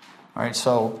 All right,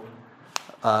 so,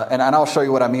 and I'll show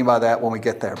you what I mean by that when we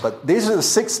get there. But these are the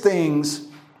 6 things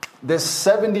this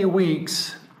 70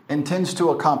 weeks intends to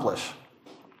accomplish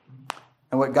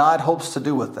and what God hopes to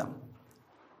do with them.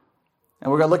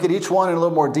 And we're going to look at each one in a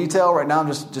little more detail. Right now, I'm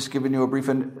just giving you a brief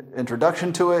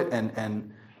introduction to it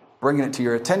and bringing it to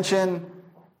your attention.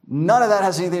 None of that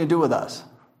has anything to do with us.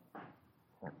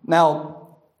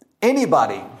 Now,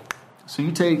 anybody, so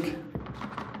you take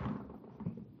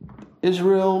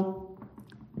Israel,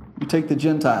 you take the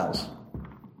Gentiles.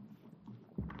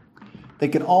 They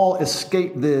can all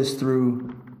escape this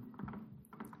through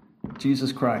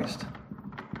Jesus Christ.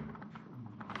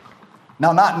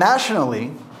 Now, not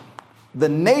nationally, the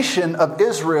nation of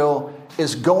Israel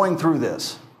is going through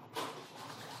this.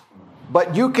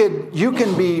 But you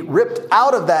can be ripped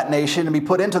out of that nation and be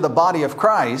put into the body of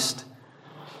Christ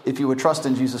if you would trust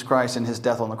in Jesus Christ and his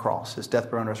death on the cross, his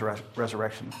death, burial, and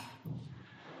resurrection.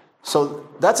 So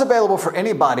that's available for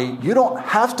anybody. You don't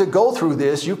have to go through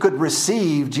this. You could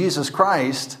receive Jesus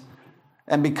Christ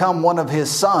and become one of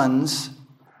his sons.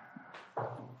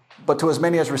 But to as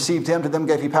many as received him, to them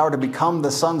gave he power to become the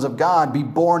sons of God, be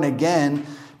born again,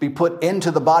 be put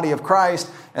into the body of Christ.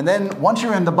 And then once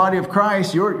you're in the body of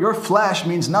Christ, your flesh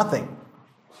means nothing.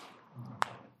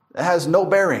 It has no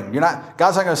bearing.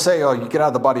 God's not going to say, oh, you get out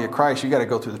of the body of Christ, you got to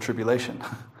go through the tribulation.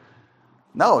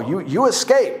 No, you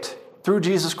escaped through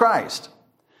Jesus Christ.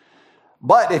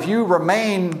 But if you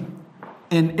remain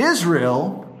in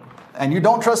Israel and you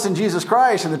don't trust in Jesus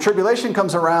Christ and the tribulation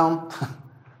comes around,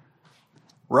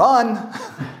 run.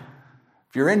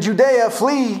 If you're in Judea,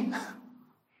 flee.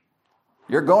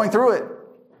 You're going through it.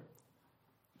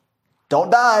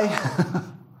 Don't die.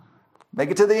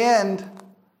 Make it to the end.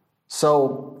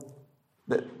 So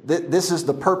this is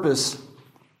the purpose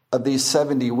of these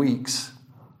 70 weeks.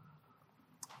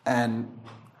 And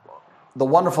the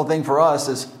wonderful thing for us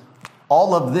is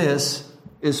all of this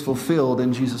is fulfilled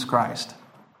in Jesus Christ.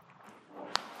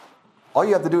 All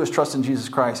you have to do is trust in Jesus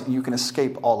Christ and you can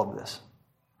escape all of this.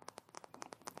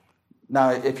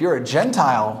 Now, if you're a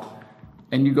Gentile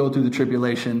and you go through the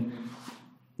tribulation,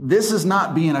 this is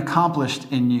not being accomplished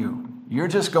in you. You're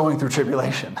just going through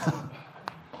tribulation.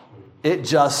 It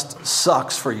just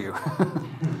sucks for you.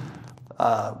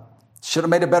 Should have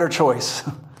made a better choice.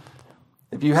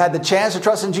 If you had the chance to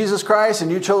trust in Jesus Christ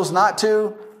and you chose not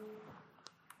to,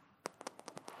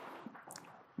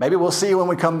 maybe we'll see you when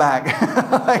we come back.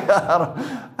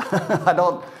 I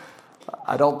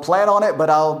don't plan on it, but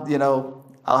I'll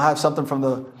have something from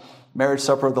the marriage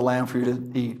supper of the Lamb for you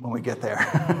to eat when we get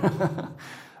there.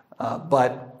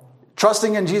 But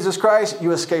trusting in Jesus Christ,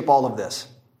 you escape all of this.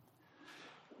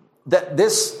 That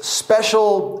this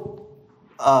special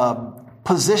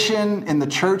position in the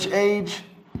church age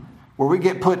where we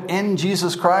get put in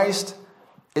Jesus Christ,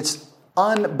 it's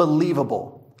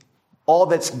unbelievable. All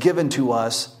that's given to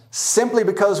us simply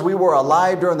because we were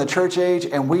alive during the church age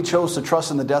and we chose to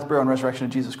trust in the death, burial, and resurrection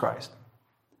of Jesus Christ.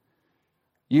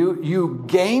 You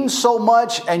gain so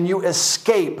much and you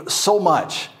escape so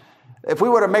much. If we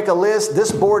were to make a list,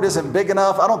 this board isn't big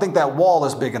enough. I don't think that wall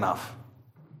is big enough.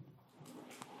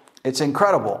 It's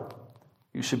incredible.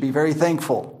 You should be very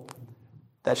thankful.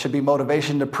 That should be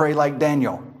motivation to pray like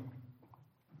Daniel.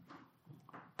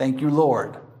 Thank you,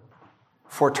 Lord,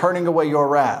 for turning away your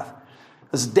wrath.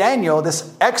 This Daniel,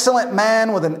 this excellent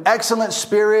man with an excellent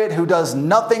spirit who does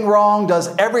nothing wrong, does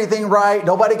everything right.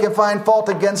 Nobody can find fault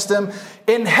against him.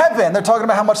 In heaven, they're talking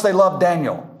about how much they love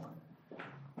Daniel.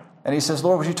 And he says,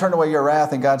 Lord, would you turn away your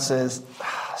wrath? And God says,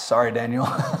 sorry, Daniel.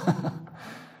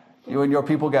 You and your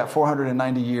people got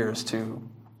 490 years to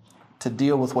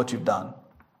deal with what you've done.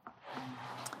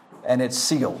 And it's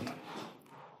sealed.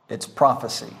 It's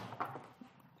prophecy.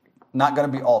 Not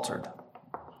going to be altered.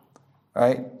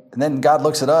 Right? And then God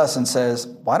looks at us and says,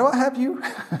 why do I have you?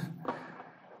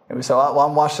 And we say, well,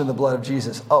 I'm washed in the blood of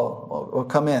Jesus. Oh, well,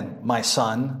 come in, my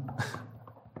son.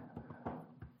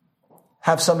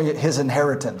 Have some of his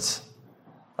inheritance.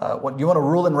 What, you want to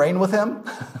rule and reign with him?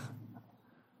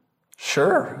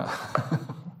 Sure.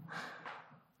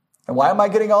 And why am I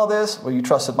getting all this? Well, you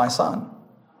trusted my son.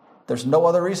 There's no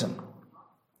other reason.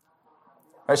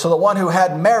 All right, so the one who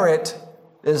had merit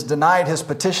is denied his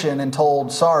petition and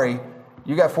told, sorry,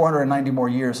 you got 490 more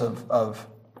years of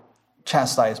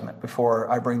chastisement before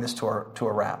I bring this to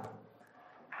a wrap.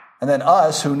 And then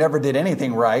us, who never did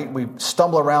anything right, we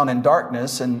stumble around in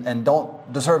darkness and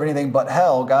don't deserve anything but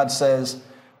hell, God says,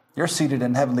 you're seated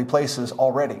in heavenly places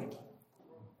already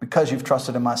because you've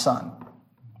trusted in my Son.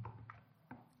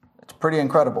 It's pretty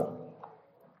incredible.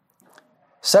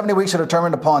 70 weeks are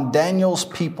determined upon Daniel's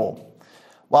people.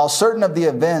 While certain of the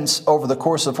events over the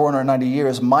course of 490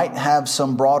 years might have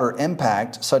some broader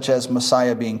impact, such as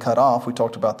Messiah being cut off, we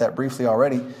talked about that briefly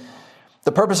already,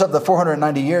 the purpose of the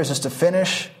 490 years is to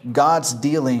finish God's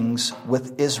dealings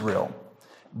with Israel.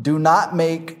 Do not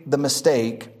make the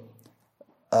mistake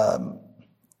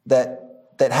that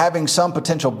having some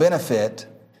potential benefit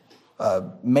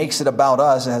makes it about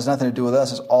us. It has nothing to do with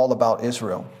us. It's all about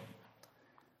Israel.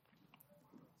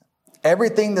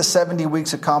 Everything the 70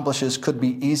 weeks accomplishes could be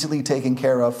easily taken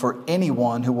care of for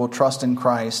anyone who will trust in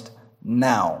Christ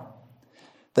now.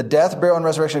 The death, burial, and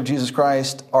resurrection of Jesus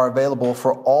Christ are available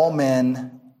for all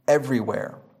men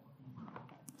everywhere.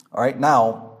 All right,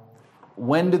 now,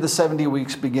 when do the 70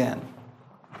 weeks begin?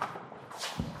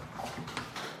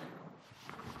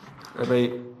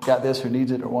 Everybody got this who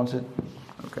needs it or wants it?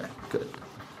 Okay, good.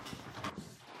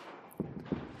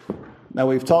 Now,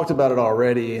 we've talked about it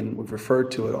already and we've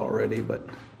referred to it already, but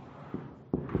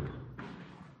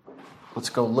let's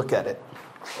go look at it.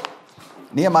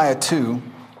 Nehemiah 2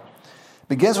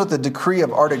 begins with the decree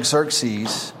of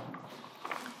Artaxerxes.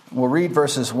 We'll read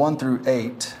verses 1 through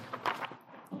 8.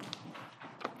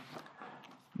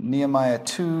 Nehemiah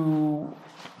 2,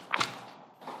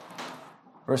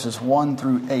 verses 1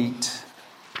 through 8.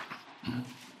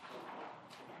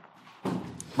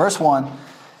 Verse 1.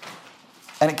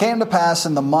 And it came to pass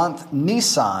in the month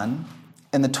Nisan,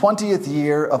 in the 20th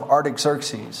year of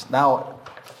Artaxerxes. Now,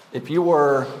 if you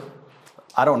were,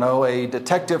 a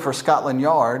detective for Scotland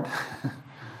Yard,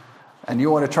 and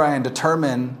you want to try and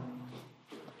determine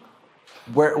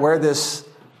where this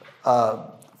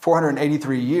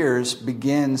 483 years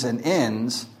begins and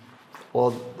ends,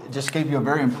 well, it just gave you a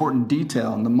very important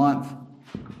detail. In the month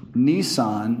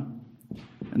Nisan,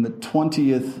 in the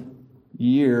 20th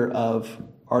year of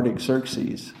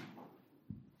Artaxerxes,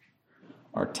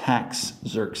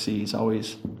 Artaxerxes,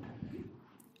 always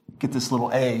get this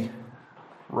little A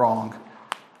wrong.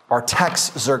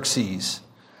 Artaxerxes.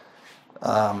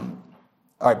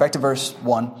 All right, back to verse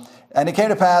 1. And it came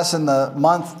to pass in the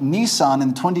month Nisan, in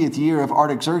the 20th year of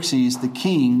Artaxerxes, the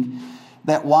king,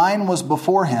 that wine was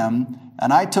before him,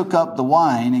 and I took up the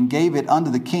wine and gave it unto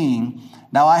the king.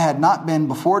 Now I had not been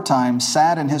before time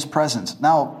sad in his presence.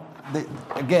 Now,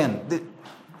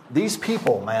 these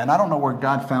people, man, I don't know where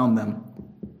God found them.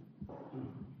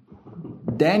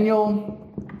 Daniel,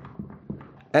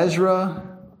 Ezra,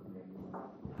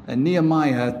 and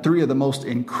Nehemiah, three of the most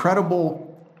incredible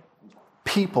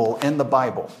people in the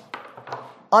Bible.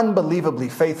 Unbelievably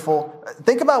faithful.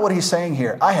 Think about what he's saying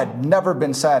here. I had never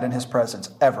been sad in his presence,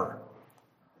 ever.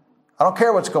 I don't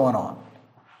care what's going on.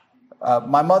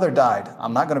 My mother died.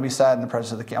 I'm not going to be sad in the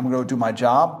presence of the king. I'm going to go do my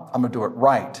job. I'm going to do it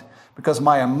right. Because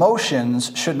my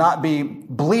emotions should not be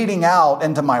bleeding out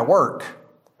into my work.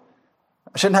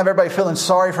 I shouldn't have everybody feeling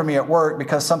sorry for me at work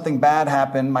because something bad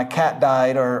happened, my cat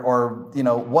died, or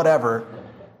whatever.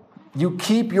 You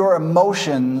keep your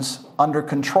emotions under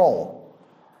control.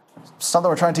 Something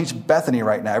we're trying to teach Bethany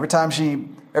right now. Every time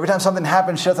something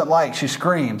happens she doesn't like, she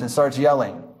screams and starts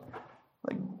yelling.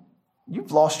 Like,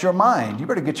 you've lost your mind. You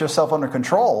better get yourself under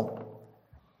control.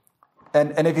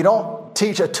 And if you don't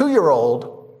teach a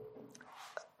 2-year-old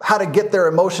how to get their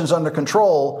emotions under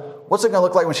control, what's it going to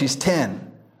look like when she's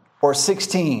 10 or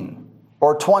 16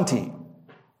 or 20?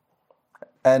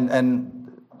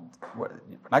 And we're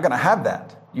not going to have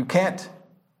that. You can't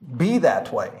be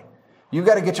that way. You've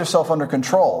got to get yourself under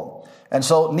control. And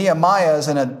so Nehemiah is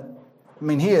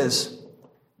he is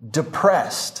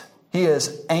depressed. He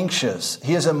is anxious.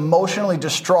 He is emotionally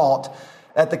distraught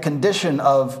at the condition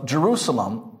of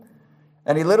Jerusalem.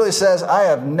 And he literally says, I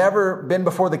have never been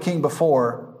before the king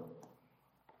before,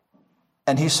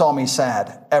 and he saw me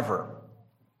sad, ever.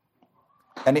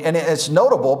 And it's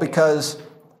notable because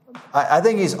I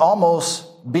think he's almost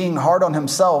being hard on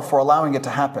himself for allowing it to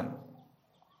happen.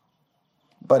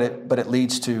 But it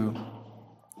leads to,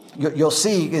 you'll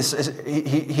see,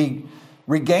 he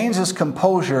regains his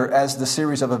composure as the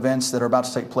series of events that are about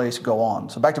to take place go on.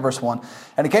 So back to verse 1.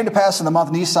 And it came to pass in the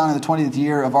month Nisan, in the 20th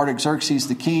year of Artaxerxes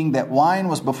the king, that wine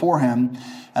was before him,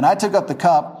 and I took up the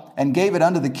cup and gave it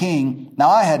unto the king. Now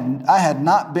I had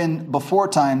not been before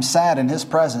time sad in his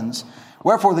presence.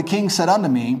 Wherefore the king said unto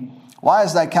me, Why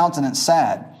is thy countenance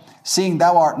sad? Seeing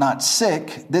thou art not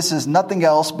sick, this is nothing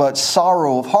else but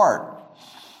sorrow of heart.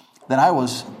 Then I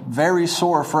was very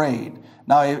sore afraid.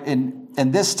 Now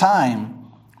in this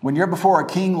time, When you're before a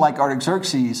king like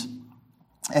Artaxerxes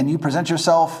and you present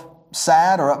yourself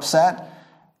sad or upset,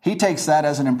 he takes that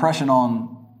as an impression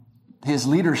on his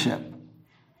leadership.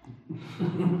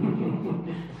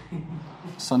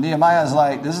 So Nehemiah is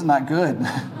like, this is not good.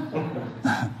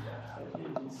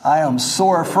 I am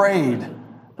sore afraid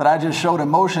that I just showed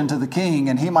emotion to the king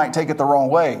and he might take it the wrong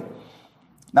way.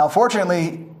 Now,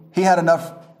 fortunately, he had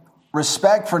enough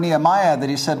respect for Nehemiah that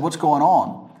he said, what's going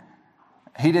on?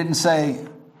 He didn't say,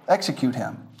 execute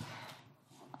him.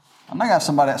 I'm not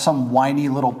going to have some whiny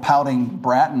little pouting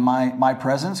brat in my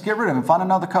presence. Get rid of him. Find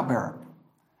another cupbearer.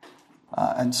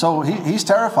 And so he's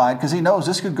terrified because he knows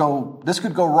this could go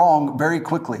wrong very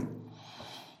quickly.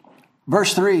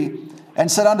 Verse 3,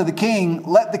 and said unto the king,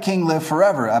 let the king live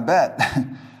forever. I bet.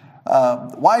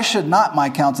 Why should not my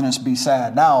countenance be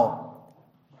sad? Now,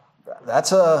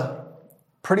 that's a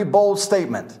pretty bold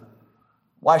statement.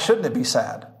 Why shouldn't it be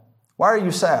sad? Why are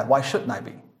you sad? Why shouldn't I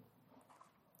be?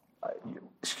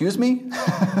 Excuse me?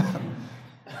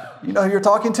 You know who you're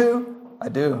talking to? I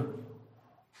do.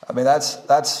 I mean,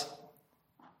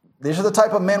 these are the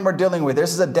type of men we're dealing with.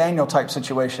 This is a Daniel type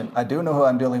situation. I do know who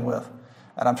I'm dealing with.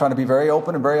 And I'm trying to be very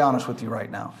open and very honest with you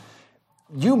right now.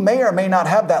 You may or may not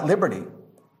have that liberty.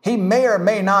 He may or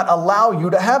may not allow you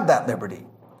to have that liberty.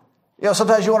 You know,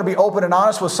 sometimes you want to be open and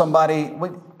honest with somebody.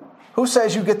 Who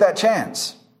says you get that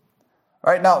chance?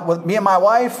 Right now, with me and my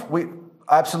wife, we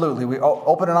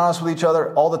open and honest with each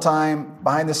other all the time,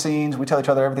 behind the scenes. We tell each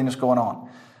other everything that's going on.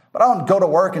 But I don't go to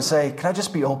work and say, can I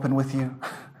just be open with you?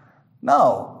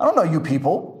 No, I don't know you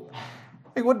people.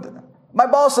 My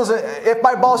boss doesn't. If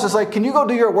my boss is like, can you go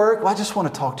do your work? Well, I just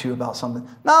want to talk to you about something.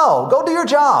 No, go do your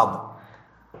job.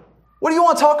 What do you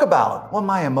want to talk about? Well,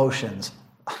 my emotions.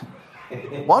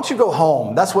 Why don't you go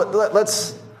home? That's what,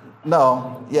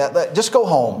 just go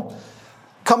home.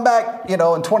 Come back, in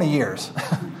 20 years.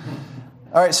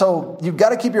 All right, so you've got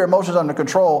to keep your emotions under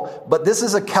control, but this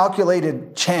is a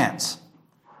calculated chance.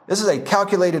 This is a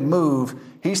calculated move.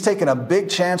 He's taking a big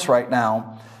chance right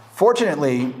now.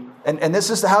 Fortunately, and this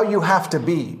is how you have to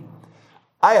be.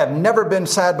 I have never been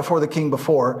sad before the king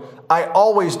before. I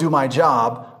always do my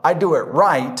job. I do it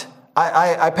right.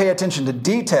 I pay attention to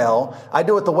detail. I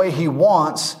do it the way he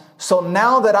wants. So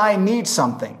now that I need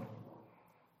something,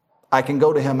 I can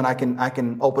go to him and I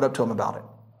can open up to him about it.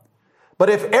 But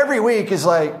if every week is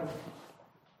like,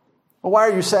 well, why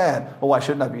are you sad? Well, why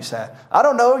shouldn't I be sad? I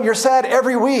don't know. You're sad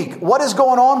every week. What is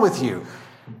going on with you?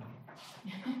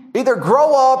 Either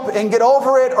grow up and get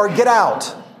over it or get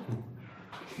out.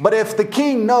 But if the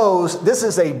king knows this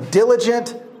is a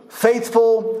diligent,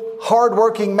 faithful,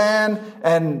 hardworking man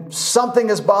and something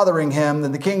is bothering him,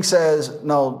 then the king says,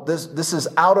 no, this is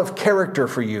out of character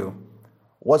for you.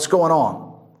 What's going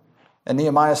on? And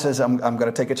Nehemiah says, I'm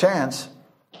going to take a chance.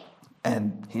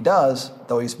 And he does,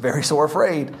 though he's very sore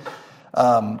afraid.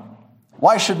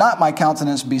 Why should not my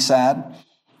countenance be sad?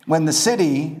 When the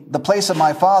city, the place of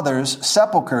my fathers'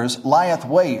 sepulchres, lieth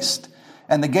waste,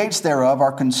 and the gates thereof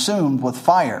are consumed with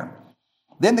fire.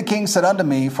 Then the king said unto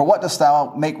me, for what dost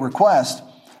thou make request?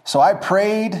 So I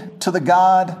prayed to the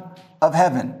God of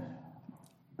heaven.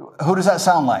 Who does that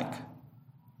sound like?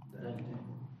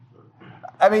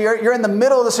 I mean, you're in the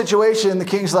middle of the situation. The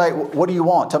king's like, what do you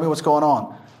want? Tell me what's going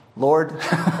on. Lord.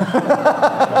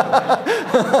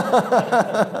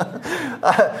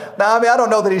 Now, I don't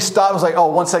know that he stopped. Was like, oh,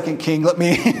 1 second, king, let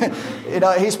me,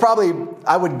 he's probably,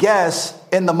 I would guess,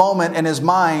 in the moment in his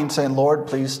mind saying, Lord,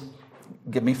 please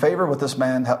give me favor with this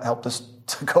man. Help this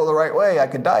to go the right way. I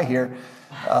could die here.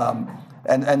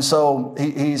 And so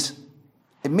he's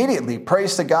immediately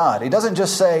prays to God. He doesn't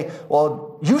just say,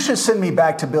 well, you should send me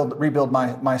back to rebuild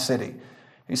my city.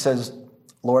 He says,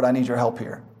 Lord, I need your help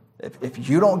here. If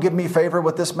you don't give me favor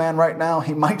with this man right now,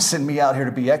 he might send me out here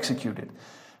to be executed.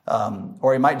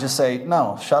 Or he might just say,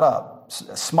 no, shut up,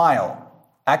 smile,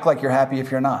 act like you're happy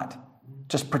if you're not.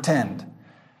 Just pretend.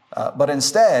 But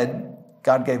instead,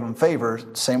 God gave him favor,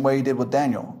 same way he did with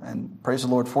Daniel. And praise the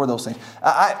Lord for those things.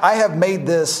 I have made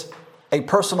this a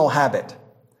personal habit.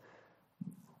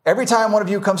 Every time one of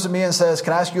you comes to me and says,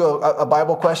 can I ask you a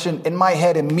Bible question? In my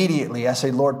head, immediately, I say,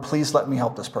 Lord, please let me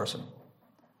help this person.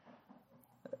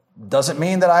 Doesn't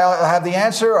mean that I have the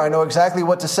answer or I know exactly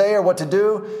what to say or what to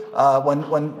do.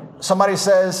 When somebody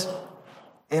says,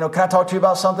 can I talk to you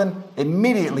about something?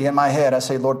 Immediately in my head, I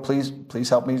say, Lord, please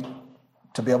help me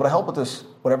to be able to help with this.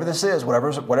 Whatever this is,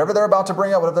 whatever they're about to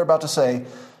bring up, whatever they're about to say,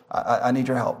 I need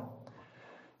your help.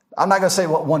 I'm not going to say,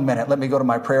 well, 1 minute, let me go to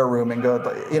my prayer room and go,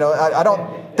 I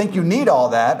don't think you need all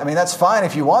that. I mean, that's fine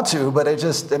if you want to, but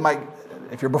it might,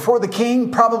 if you're before the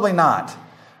king, probably not.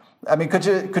 I mean,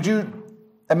 could you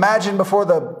imagine before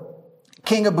the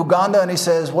king of Buganda, and he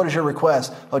says, what is your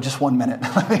request? Oh, just 1 minute.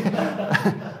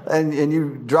 and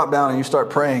you drop down and you start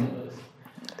praying.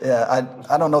 Yeah,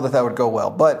 I don't know that would go well.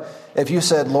 But if you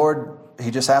said, Lord, he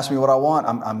just asked me what I want,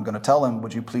 I'm going to tell him,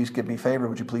 would you please give me favor?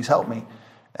 Would you please help me?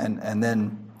 And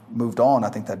then moved on. I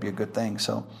think that'd be a good thing.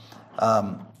 So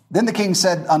then the king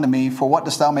said unto me, for what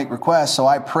dost thou make request? So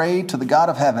I prayed to the God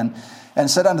of heaven and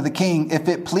said unto the king, if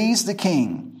it please the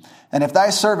king, and if thy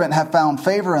servant have found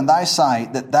favor in thy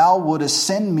sight, that thou wouldest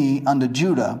send me unto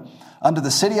Judah, unto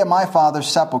the city of my father's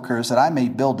sepulchres, that I may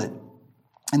build it.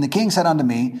 And the king said unto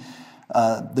me,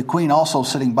 the queen also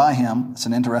sitting by him, it's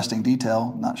an interesting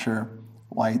detail, not sure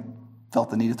why he felt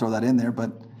the need to throw that in there,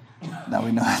 but now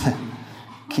we know that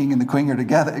king and the queen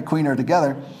are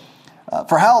together.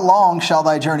 For how long shall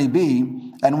thy journey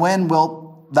be, and when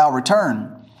wilt thou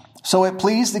return? So it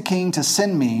pleased the king to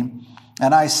send me,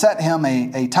 and I set him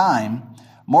a time.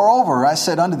 Moreover, I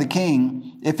said unto the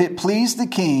king, if it please the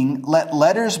king, let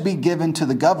letters be given to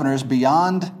the governors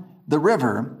beyond the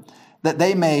river, that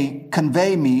they may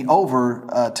convey me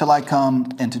over till I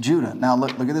come into Judah. Now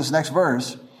look at this next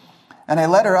verse. And a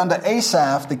letter unto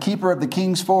Asaph, the keeper of the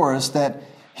king's forest, that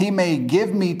he may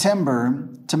give me timber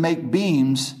to make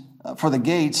beams for the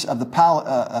gates of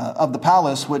the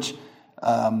palace, which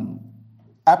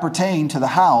appertain to the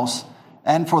house,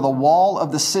 and for the wall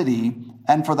of the city,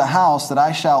 and for the house that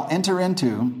I shall enter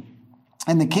into.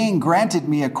 And the king granted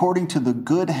me according to the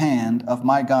good hand of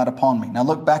my God upon me. Now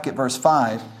look back at verse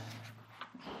 5.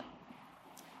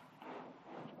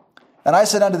 And I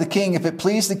said unto the king, if it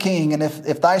please the king, and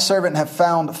if thy servant have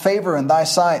found favor in thy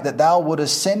sight, that thou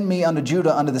wouldest send me unto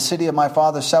Judah, unto the city of my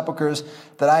father's sepulchres,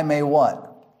 that I may what?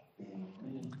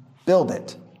 Build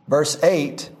it. Verse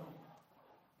 8.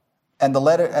 And a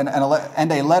letter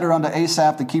unto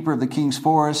Asaph, the keeper of the king's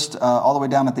forest, all the way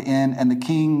down at the end. And the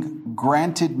king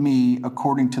granted me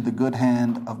according to the good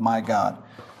hand of my God.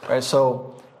 All right,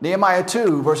 so Nehemiah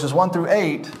 2, verses 1 through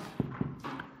 8.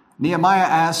 Nehemiah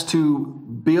asked to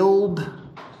build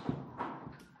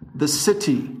the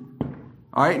city.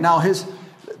 All right, now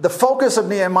the focus of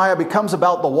Nehemiah becomes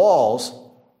about the walls,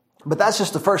 but that's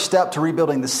just the first step to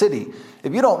rebuilding the city.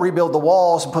 If you don't rebuild the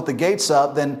walls and put the gates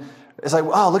up, then it's like,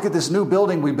 wow, look at this new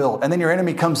building we built. And then your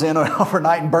enemy comes in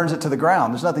overnight and burns it to the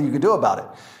ground. There's nothing you can do about it.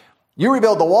 You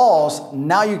rebuild the walls,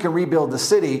 now you can rebuild the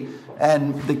city.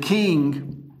 And the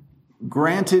king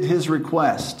granted his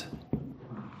request.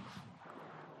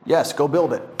 Yes, go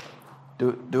build it.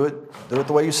 Do it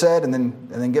the way you said, and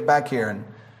then get back here and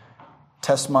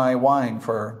test my wine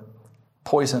for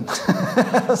poison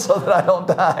so that I don't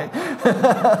die.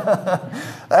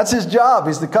 That's his job.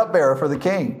 He's the cupbearer for the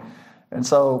king. And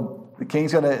so the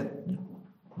king's going to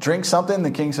drink something. The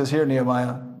king says, here,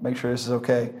 Nehemiah, make sure this is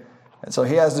okay. And so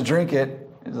he has to drink it.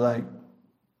 He's like,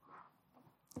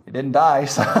 he didn't die.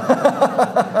 So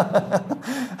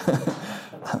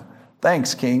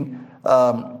thanks, king.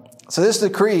 So this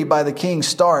decree by the king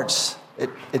starts.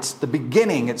 It's the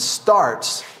beginning. It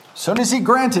starts. As soon as he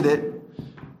granted it,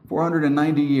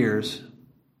 490 years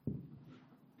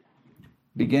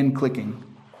begin clicking.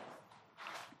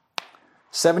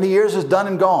 70 years is done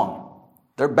and gone.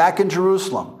 They're back in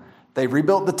Jerusalem. They've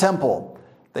rebuilt the temple.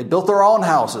 They built their own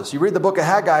houses. You read the book of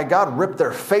Haggai, God ripped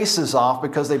their faces off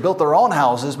because they built their own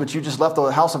houses, but you just left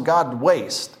the house of God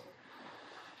waste.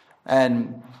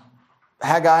 And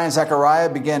Haggai and Zechariah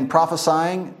began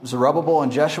prophesying. Zerubbabel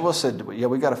and Jeshua said, yeah,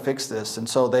 we got to fix this. And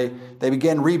so they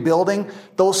began rebuilding.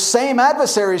 Those same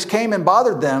adversaries came and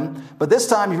bothered them. But this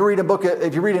time, if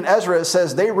you read in Ezra, it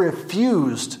says they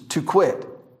refused to quit.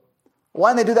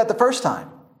 Why didn't they do that the first time?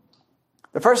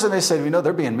 The first time they said,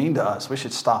 they're being mean to us. We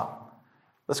should stop.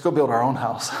 Let's go build our own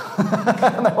house.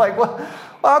 And they're like, well,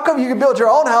 how come you can build your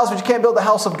own house, but you can't build the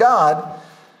house of God?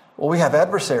 Well, we have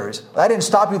adversaries. That didn't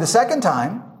stop you the second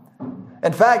time.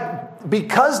 In fact,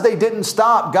 because they didn't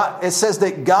stop, it says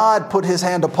that God put his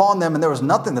hand upon them, and there was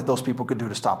nothing that those people could do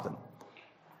to stop them.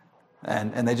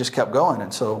 And they just kept going.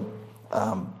 And so,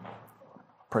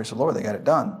 praise the Lord, they got it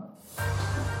done.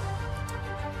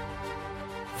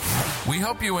 We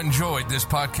hope you enjoyed this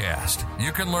podcast.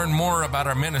 You can learn more about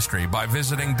our ministry by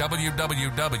visiting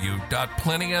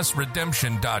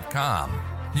www.plenteousredemption.com.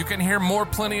 You can hear more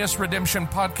Plenteous Redemption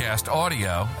podcast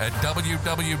audio at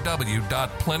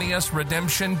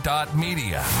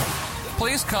www.plenteousredemption.media.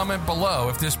 Please comment below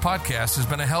if this podcast has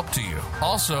been a help to you.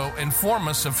 Also, inform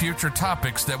us of future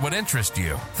topics that would interest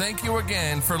you. Thank you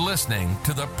again for listening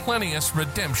to the Plenteous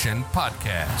Redemption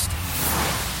podcast.